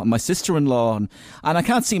brother-in-law and my sister-in-law, and I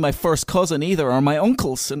can't see my first cousin either, or my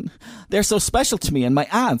uncles, and they're so special to me, and my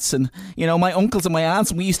aunts, and my uncles and my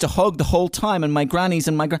aunts, and we used to hug the whole time, and my grannies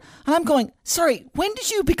and and I'm going, sorry, when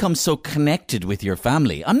did you become so connected with your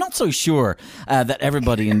family? I'm not so sure that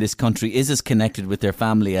everybody in this country is as connected with their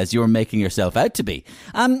family as you're making yourself out to be.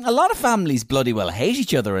 A lot of families bloody well hate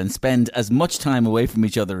each other and spend as much time away from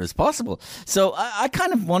each other as possible. So I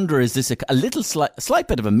kind of wonder, is this a little slight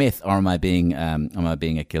bit of a myth, or am I being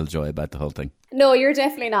a killjoy about the whole thing? No, you're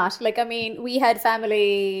definitely not. Like, I mean, we had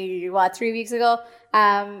family, 3 weeks ago,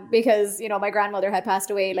 because, my grandmother had passed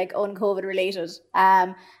away, like, un-COVID related.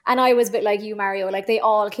 And I was a bit like you, Mario, like, they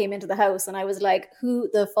all came into the house and I was like, who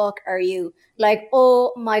the fuck are you? Like,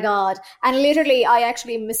 oh my God. And literally, I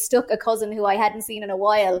actually mistook a cousin who I hadn't seen in a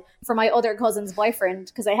while for my other cousin's boyfriend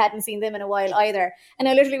because I hadn't seen them in a while either. And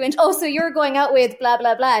I literally went, oh, so you're going out with blah,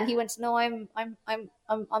 blah, blah. And he went, no, I'm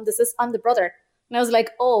the brother. And I was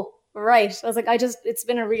like, oh, right. I was like, it's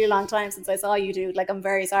been a really long time since I saw you, dude. Like, I'm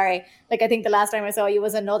very sorry. Like, I think the last time I saw you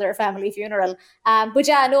was another family funeral. But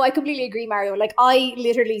yeah, no, I completely agree, Mario. Like, I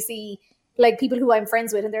literally see like people who I'm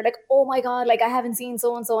friends with and they're like, oh my God, like I haven't seen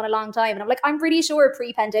so-and-so in a long time. And I'm like, I'm pretty sure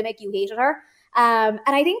pre-pandemic you hated her. And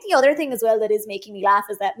I think the other thing as well that is making me laugh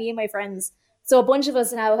is that me and my friends, so a bunch of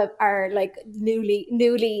us now are like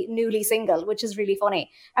newly single, which is really funny.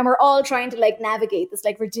 And we're all trying to like navigate this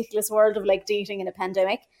like ridiculous world of like dating in a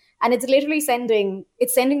pandemic. And it's literally sending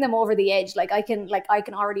them over the edge. Like I can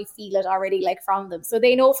already feel it already like from them. So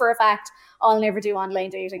they know for a fact I'll never do online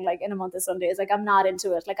dating like in a month of Sundays. Like I'm not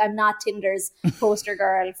into it. Like I'm not Tinder's poster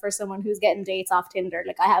girl for someone who's getting dates off Tinder.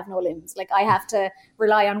 Like I have no limbs. Like I have to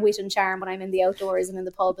rely on wit and charm when I'm in the outdoors and in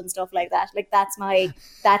the pub and stuff like that. Like that's my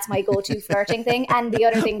go-to flirting thing. And the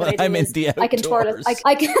other thing that I do is I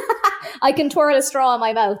can twirl a straw in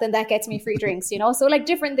my mouth and that gets me free drinks, So like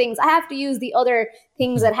different things. I have to use the other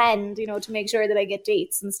things at hand, to make sure that I get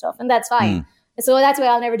dates and stuff. And that's fine. So that's why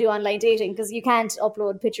I'll never do online dating because you can't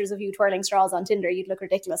upload pictures of you twirling straws on Tinder. You'd look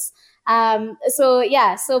ridiculous. So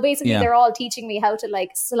basically they're all teaching me how to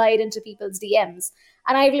like slide into people's DMs.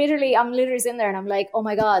 And I'm literally sitting there and I'm like, oh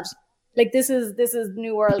my God, like this is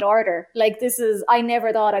New World Order. Like I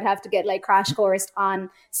never thought I'd have to get like crash coursed on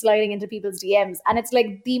sliding into people's DMs. And it's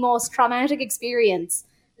like the most traumatic experience,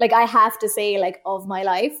 like I have to say, like of my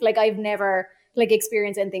life. Like I've never like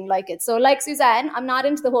experienced anything like it. So like Suzanne, I'm not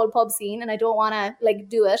into the whole pub scene and I don't want to like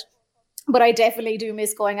do it, but I definitely do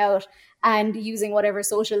miss going out and using whatever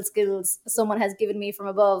social skills someone has given me from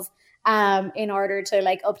above in order to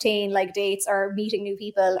like obtain like dates or meeting new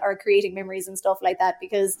people or creating memories and stuff like that.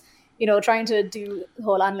 Because, you know, trying to do the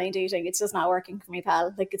whole online dating, it's just not working for me,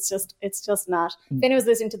 pal. Like, it's just not. If anyone's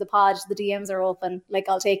listening to the pod, the DMs are open. Like,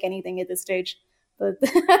 I'll take anything at this stage. But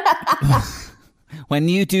When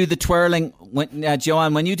you do the twirling,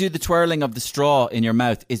 Joanne, when you do the twirling of the straw in your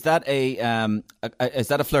mouth, is that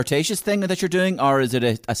a flirtatious thing that you're doing, or is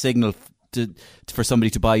it a signal for somebody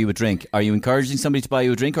to buy you a drink? Are you encouraging somebody to buy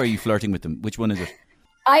you a drink, or are you flirting with them? Which one is it?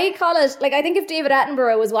 I call it, like, I think if David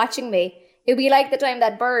Attenborough was watching me, it'd be like the time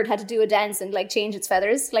that bird had to do a dance and like change its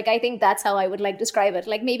feathers. Like, I think that's how I would like describe it.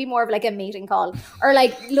 Like, maybe more of like a mating call, or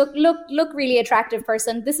like, look really attractive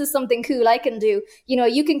person. This is something cool I can do. You know,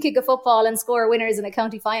 you can kick a football and score winners in a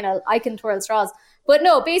county final. I can twirl straws. But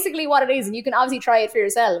no, basically what it is, and you can obviously try it for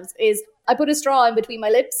yourselves, is I put a straw in between my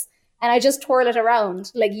lips and I just twirl it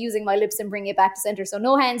around, like using my lips and bring it back to center. So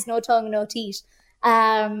no hands, no tongue, no teeth.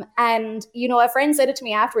 And, you know, a friend said it to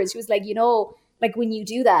me afterwards. She was like, you know, like when you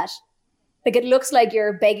do that, like it looks like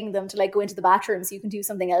you're begging them to like go into the bathroom so you can do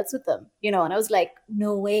something else with them, you know? And I was like,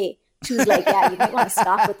 no way. She was like, yeah, you might want to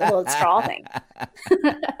stop with the whole straw thing.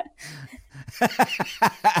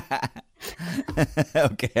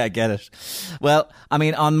 Okay, I get it. Well, I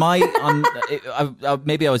mean,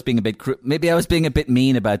 maybe I was being a bit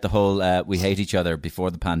mean about the whole we hate each other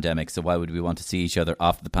before the pandemic, so why would we want to see each other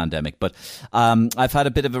after the pandemic? But I've had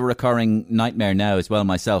a bit of a recurring nightmare now as well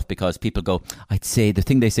myself, because people go, I'd say, the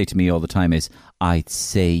thing they say to me all the time is, I'd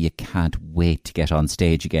say you can't wait to get on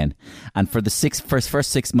stage again. And for the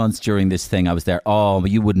first 6 months during this thing, I was there, oh,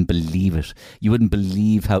 you wouldn't believe it. You wouldn't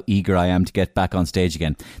believe how eager I am to get back on stage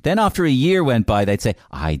again. Then after a year went by, they'd say,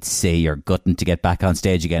 I'd say you're gutting to get back on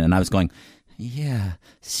stage again. And I was going, yeah,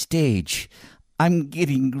 stage. I'm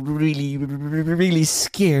getting really, really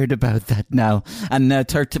scared about that now. And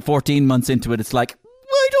 14 months into it, it's like,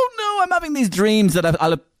 I don't know. I'm having these dreams that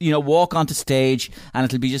I'll walk onto stage and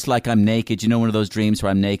it'll be just like I'm naked. You know, one of those dreams where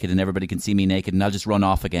I'm naked and everybody can see me naked, and I'll just run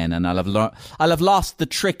off again, and I'll have lost the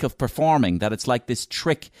trick of performing. That it's like this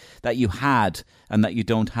trick that you had and that you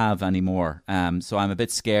don't have anymore. So I'm a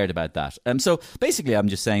bit scared about that. So basically, I'm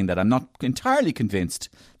just saying that I'm not entirely convinced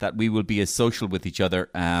that we will be as social with each other.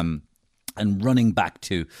 And running back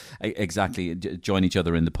to exactly join each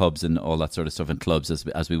other in the pubs and all that sort of stuff, in clubs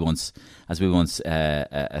as we once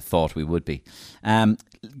thought we would be.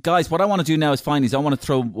 Guys, what I want to do now is I want to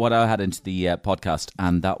throw what I had into the podcast,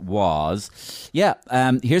 and that was,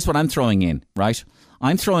 here's what I'm throwing in, right?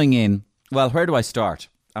 I'm throwing in, well, where do I start?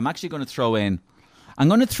 I'm actually going to throw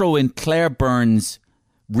in Claire Byrne's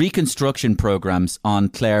reconstruction programs on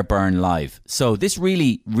Claire Byrne Live. So this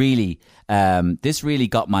really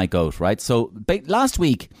got my goat, right? So last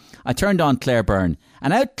week I turned on Claire Byrne,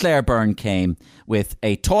 and out Claire Byrne came with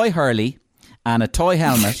a toy Hurley and a toy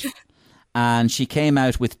helmet, and she came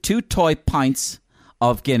out with 2 toy pints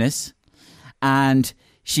of Guinness, and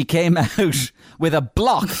she came out with a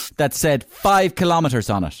block that said 5 kilometres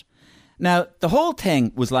on it. Now, the whole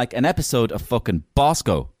thing was like an episode of fucking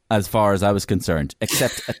Bosco, as far as I was concerned,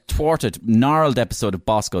 except a thwarted, gnarled episode of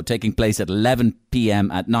Bosco taking place at 11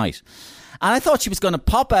 p.m. at night. And I thought she was going to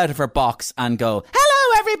pop out of her box and go,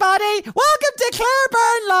 hello, everybody, welcome to Claire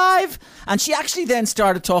Byrne Live. And she actually then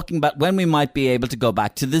started talking about when we might be able to go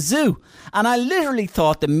back to the zoo. And I literally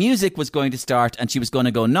thought the music was going to start and she was going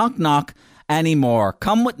to go, knock, knock, anymore.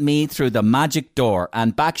 Come with me through the magic door.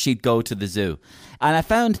 And back she'd go to the zoo. And I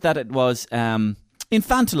found that it was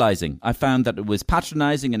infantilizing. I found that it was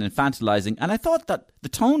patronizing and infantilizing. And I thought that the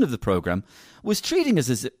tone of the program was treating us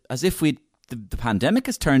as if the pandemic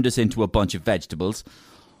has turned us into a bunch of vegetables.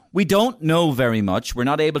 We don't know very much. We're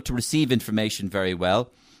not able to receive information very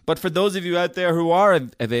well. But for those of you out there who are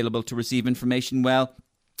available to receive information well,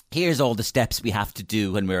 here's all the steps we have to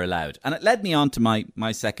do when we're allowed. And it led me on to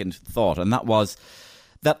my second thought, and that was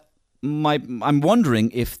that I'm wondering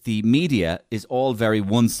if the media is all very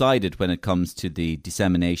one-sided when it comes to the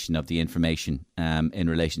dissemination of the information in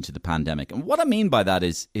relation to the pandemic. And what I mean by that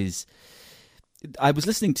is I was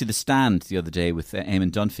listening to The Stand the other day with Eamon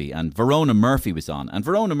Dunphy, and Verona Murphy was on. And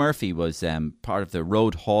Verona Murphy was part of the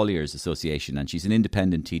Road Hauliers Association, and she's an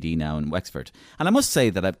independent TD now in Wexford. And I must say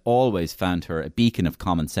that I've always found her a beacon of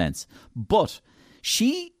common sense. But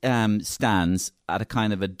she stands at a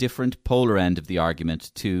kind of a different polar end of the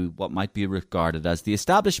argument to what might be regarded as the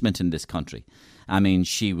establishment in this country. I mean,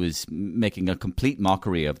 she was making a complete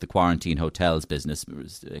mockery of the quarantine hotels business,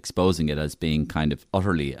 exposing it as being kind of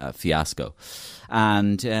utterly a fiasco.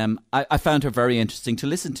 And I found her very interesting to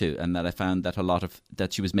listen to, and that I found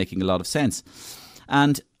that she was making a lot of sense.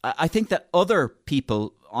 And I think that other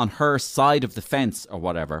people on her side of the fence or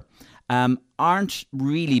whatever aren't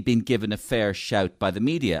really being given a fair shout by the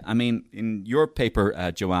media. I mean, in your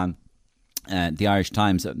paper, Joanne, the Irish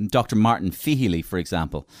Times, Dr. Martin Feehily, for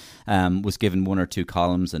example, was given one or two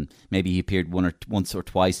columns, and maybe he appeared once or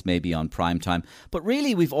twice, maybe on prime time. But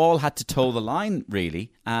really, we've all had to toe the line,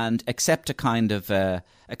 really, and accept a kind of a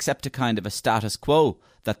status quo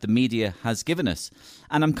that the media has given us.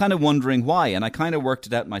 And I'm kind of wondering why. And I kind of worked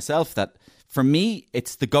it out myself that for me,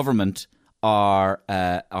 it's the government are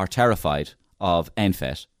terrified of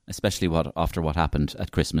NFET, especially after what happened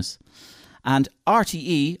at Christmas. And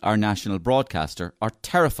RTE, our national broadcaster, are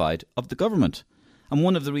terrified of the government. And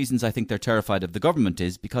one of the reasons I think they're terrified of the government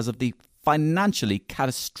is because of the financially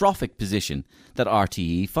catastrophic position that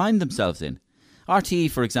RTE find themselves in.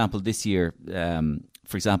 RTE, for example, this year,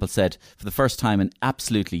 said for the first time in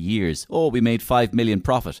absolutely years, we made 5 million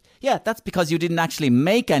profit. Yeah, that's because you didn't actually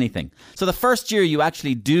make anything. So the first year you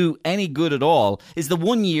actually do any good at all is the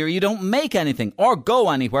one year you don't make anything or go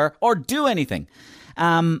anywhere or do anything.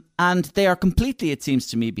 And they are completely, it seems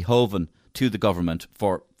to me, beholden to the government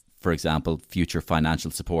for example, future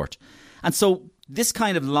financial support. And so this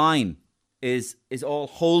kind of line is all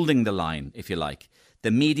holding the line, if you like.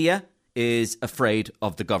 The media is afraid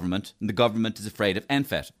of the government, and the government is afraid of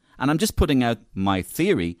NFET. And I'm just putting out my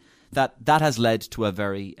theory that has led to a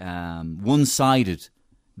very one-sided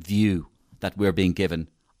view that we're being given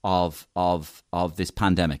of this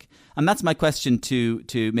pandemic. And that's my question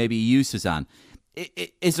to maybe you, Suzanne.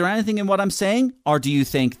 Is there anything in what I'm saying, or do you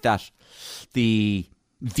think that the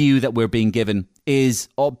view that we're being given is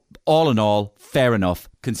all in all fair enough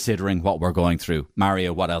considering what we're going through?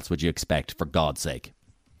 Mario, what else would you expect, for God's sake?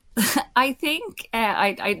 I think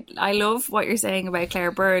I love what you're saying about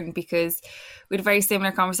Claire Byrne, because we had a very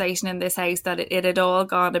similar conversation in this house that it had all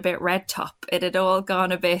gone a bit red top. It had all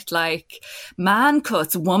gone a bit like, man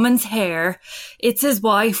cuts woman's hair, it's his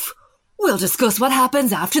wife, we'll discuss what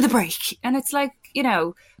happens after the break. And it's like,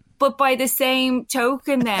 but by the same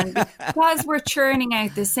token then, because we're churning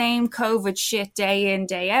out the same COVID shit day in,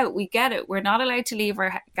 day out, we get it. We're not allowed to leave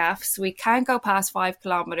our gaffs. We can't go past 5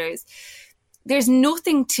 kilometres. There's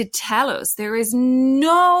nothing to tell us. There is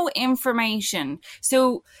no information.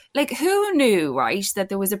 So, who knew, right, that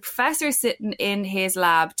there was a professor sitting in his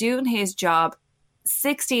lab doing his job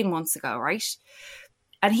 16 months ago, right?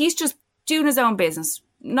 And he's just doing his own business,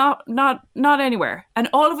 not anywhere. And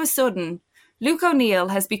all of a sudden, Luke O'Neill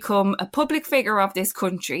has become a public figure of this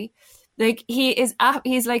country. He's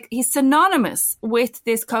synonymous with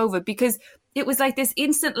this COVID, because it was like this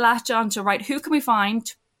instant latch on to, right, who can we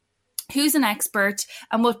find? Who's an expert?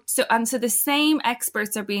 And so the same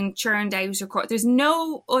experts are being churned out. There's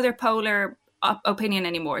no other polar opinion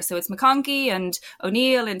anymore. So it's McConkie and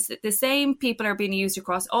O'Neill, and the same people are being used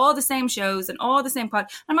across all the same shows and all the same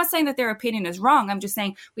I'm not saying that their opinion is wrong. I'm just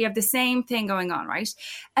saying we have the same thing going on, right?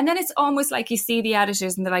 And then it's almost like you see the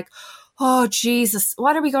editors and they're like, oh, Jesus,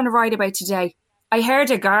 what are we going to write about today? I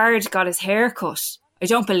heard a guard got his hair cut. I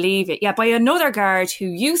don't believe it. Yeah, by another guard who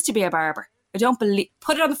used to be a barber. I don't believe.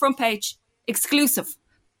 Put it on the front page. Exclusive.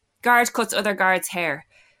 Guard cuts other guard's hair.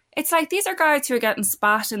 It's like, these are guards who are getting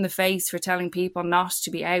spat in the face for telling people not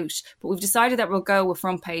to be out. But we've decided that we'll go with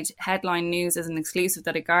front page headline news as an exclusive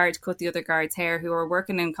that a guard cut the other guard's hair who are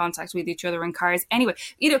working in contact with each other in cars. Anyway,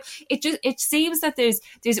 it seems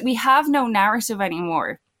that we have no narrative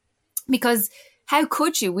anymore, because how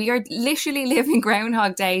could you? We are literally living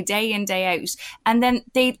Groundhog Day, day in, day out. And then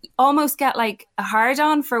they almost get like a hard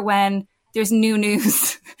on for when there's new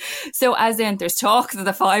news. So as in, there's talk that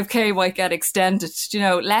the 5K might get extended.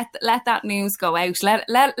 Let that news go out.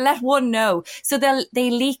 Let one know. So they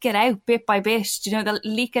leak it out bit by bit. They'll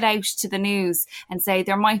leak it out to the news and say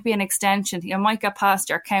there might be an extension. You might get past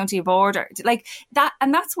your county border. Like that,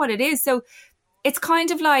 and that's what it is. So it's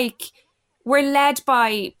kind of like we're led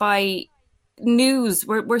by news.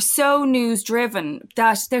 We're so news driven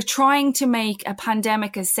that they're trying to make a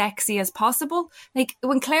pandemic as sexy as possible. Like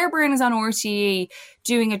when Claire Byrne is on RTE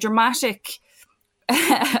doing a dramatic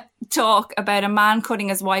talk about a man cutting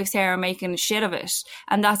his wife's hair and making shit of it,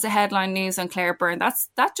 and that's a headline news on Claire Byrne,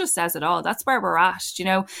 that just says it all. That's where we're at,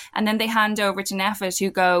 and then they hand over to NFET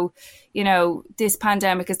who go, this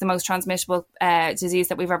pandemic is the most transmissible disease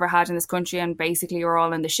that we've ever had in this country, and basically we're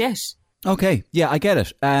all in the shit. Okay, yeah, I get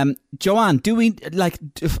it. Joanne,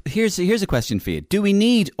 here's a question for you. Do we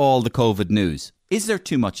need all the COVID news? Is there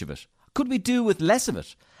too much of it? Could we do with less of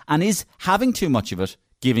it? And is having too much of it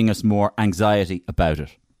giving us more anxiety about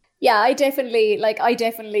it? Yeah, I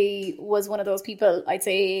definitely was one of those people. I'd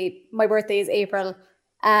say my birthday is April.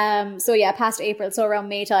 So yeah, past April. So around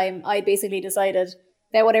May time, I basically decided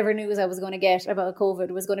that whatever news I was going to get about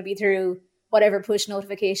COVID was going to be through whatever push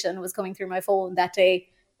notification was coming through my phone that day.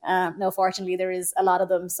 No, fortunately, there is a lot of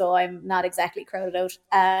them, so I'm not exactly crowded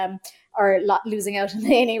out or losing out in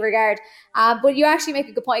any regard. But you actually make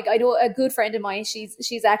a good point. I know a good friend of mine,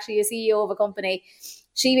 she's actually a CEO of a company.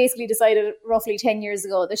 She basically decided roughly 10 years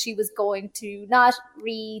ago that she was going to not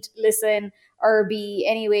read, listen, or be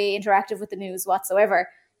any way interactive with the news whatsoever.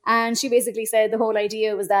 And she basically said the whole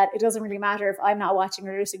idea was that it doesn't really matter if I'm not watching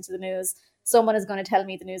or listening to the news. Someone is going to tell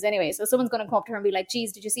me the news anyway. So someone's going to come up to her and be like,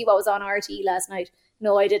 geez, did you see what was on RT last night?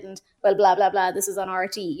 No, I didn't. Well, blah, blah, blah. This is on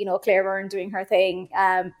RT. Claire Byrne doing her thing,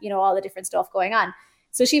 all the different stuff going on.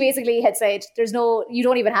 So she basically had said, you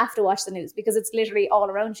don't even have to watch the news because it's literally all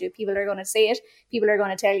around you. People are going to say it. People are going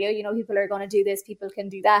to tell you, people are going to do this. People can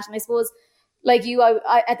do that. And I suppose like you,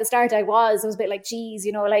 I at the start I was a bit like, geez,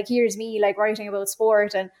 here's me like writing about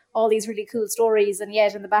sport and all these really cool stories. And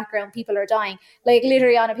yet in the background, people are dying. Like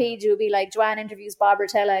literally on a page, it would be like Joanne interviews Bob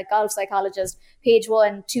Rotella, golf psychologist, page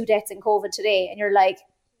 1, 2 deaths in COVID today. And you're like,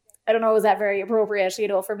 I don't know, is that very appropriate,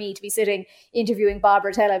 for me to be sitting interviewing Bob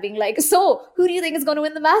Rotella being like, so who do you think is going to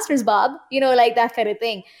win the Masters, Bob? Like that kind of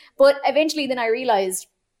thing. But eventually then I realized,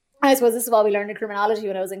 I suppose this is what we learned in criminology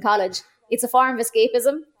when I was in college. It's a form of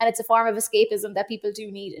escapism, and it's a form of escapism that people do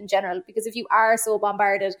need in general. Because if you are so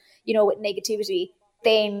bombarded, with negativity,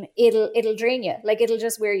 then it'll drain you. Like it'll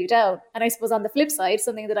just wear you down. And I suppose on the flip side,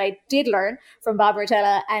 something that I did learn from Bob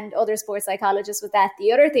Rotella and other sports psychologists was that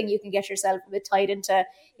the other thing you can get yourself a bit tied into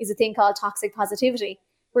is a thing called toxic positivity,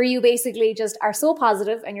 where you basically just are so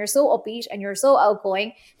positive and you're so upbeat and you're so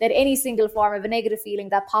outgoing that any single form of a negative feeling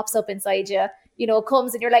that pops up inside you,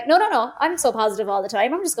 comes and you're like, no, I'm so positive all the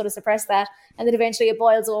time. I'm just going to suppress that. And then eventually it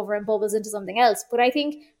boils over and bubbles into something else. But I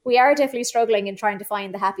think we are definitely struggling in trying to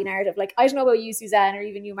find the happy narrative. Like, I don't know about you, Suzanne, or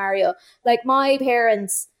even you, Mario. Like, my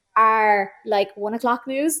parents are like 1 o'clock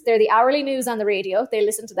news. They're the hourly news on the radio. They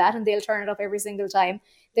listen to that and they'll turn it up every single time.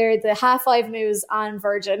 They're the 5:30 news on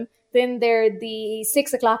Virgin. Then they're the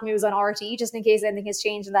 6 o'clock news on RT, just in case anything has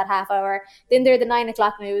changed in that half hour. Then they're the 9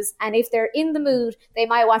 o'clock news. And if they're in the mood, they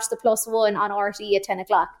might watch the +1 on RT at 10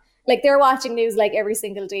 o'clock. Like they're watching news like every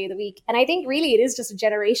single day of the week. And I think really it is just a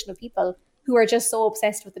generation of people who are just so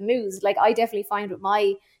obsessed with the news. Like I definitely find with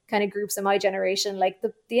my kind of groups in my generation, like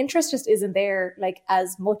the interest just isn't there like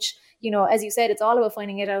as much. As you said, it's all about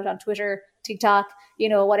finding it out on Twitter, TikTok,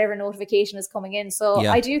 whatever notification is coming in. So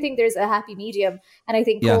I do think there's a happy medium. And I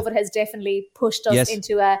think COVID has definitely pushed us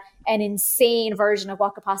into an insane version of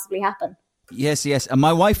what could possibly happen. Yes. And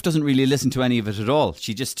my wife doesn't really listen to any of it at all.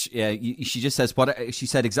 She just says she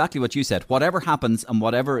said exactly what you said. Whatever happens and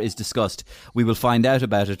whatever is discussed, we will find out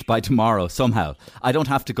about it by tomorrow somehow. I don't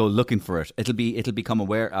have to go looking for it. I'll become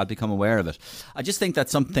aware of it. I just think that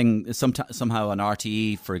somehow on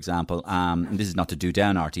RTE, for example, and this is not to do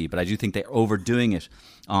down RTE, but I do think they're overdoing it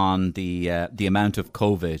on the amount of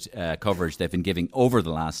COVID coverage they've been giving over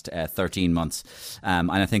the last 13 months.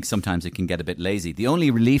 And I think sometimes it can get a bit lazy. The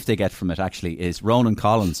only relief they get from it actually is Ronan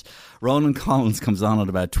Collins. Ronan Collins comes on at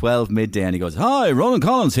about 12 midday and he goes, "Hi, Ronan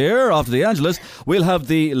Collins here. After the Angelus, we'll have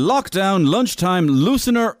the lockdown lunchtime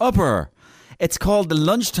loosener upper." It's called the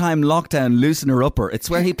lunchtime lockdown loosener upper. It's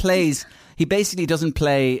where he plays... He basically doesn't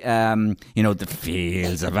play, the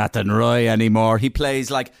fields of Athenroy anymore. He plays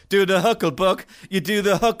like, do the hucklebuck, you do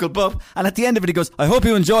the hucklebuck. And at the end of it, he goes, "I hope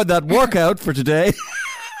you enjoyed that workout for today."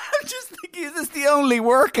 I'm just thinking, is this the only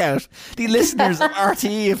workout the listeners of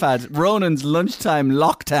RTE have had? Ronan's lunchtime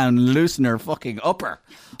lockdown loosener fucking upper.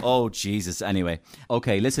 Oh, Jesus. Anyway.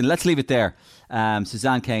 Okay, listen, let's leave it there.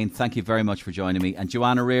 Suzanne Kane, thank you very much for joining me. And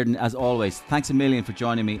Joanna Reardon, as always, thanks a million for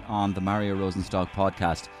joining me on the Mario Rosenstock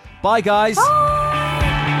podcast. Bye, guys.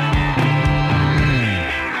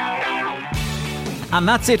 And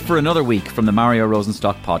that's it for another week from the Mario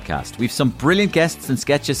Rosenstock podcast. We've some brilliant guests and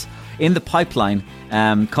sketches in the pipeline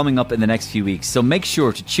coming up in the next few weeks. So make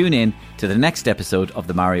sure to tune in to the next episode of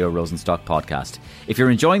the Mario Rosenstock podcast. If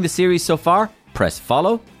you're enjoying the series so far, press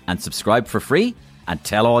follow and subscribe for free and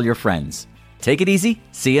tell all your friends. Take it easy.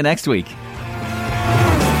 See you next week.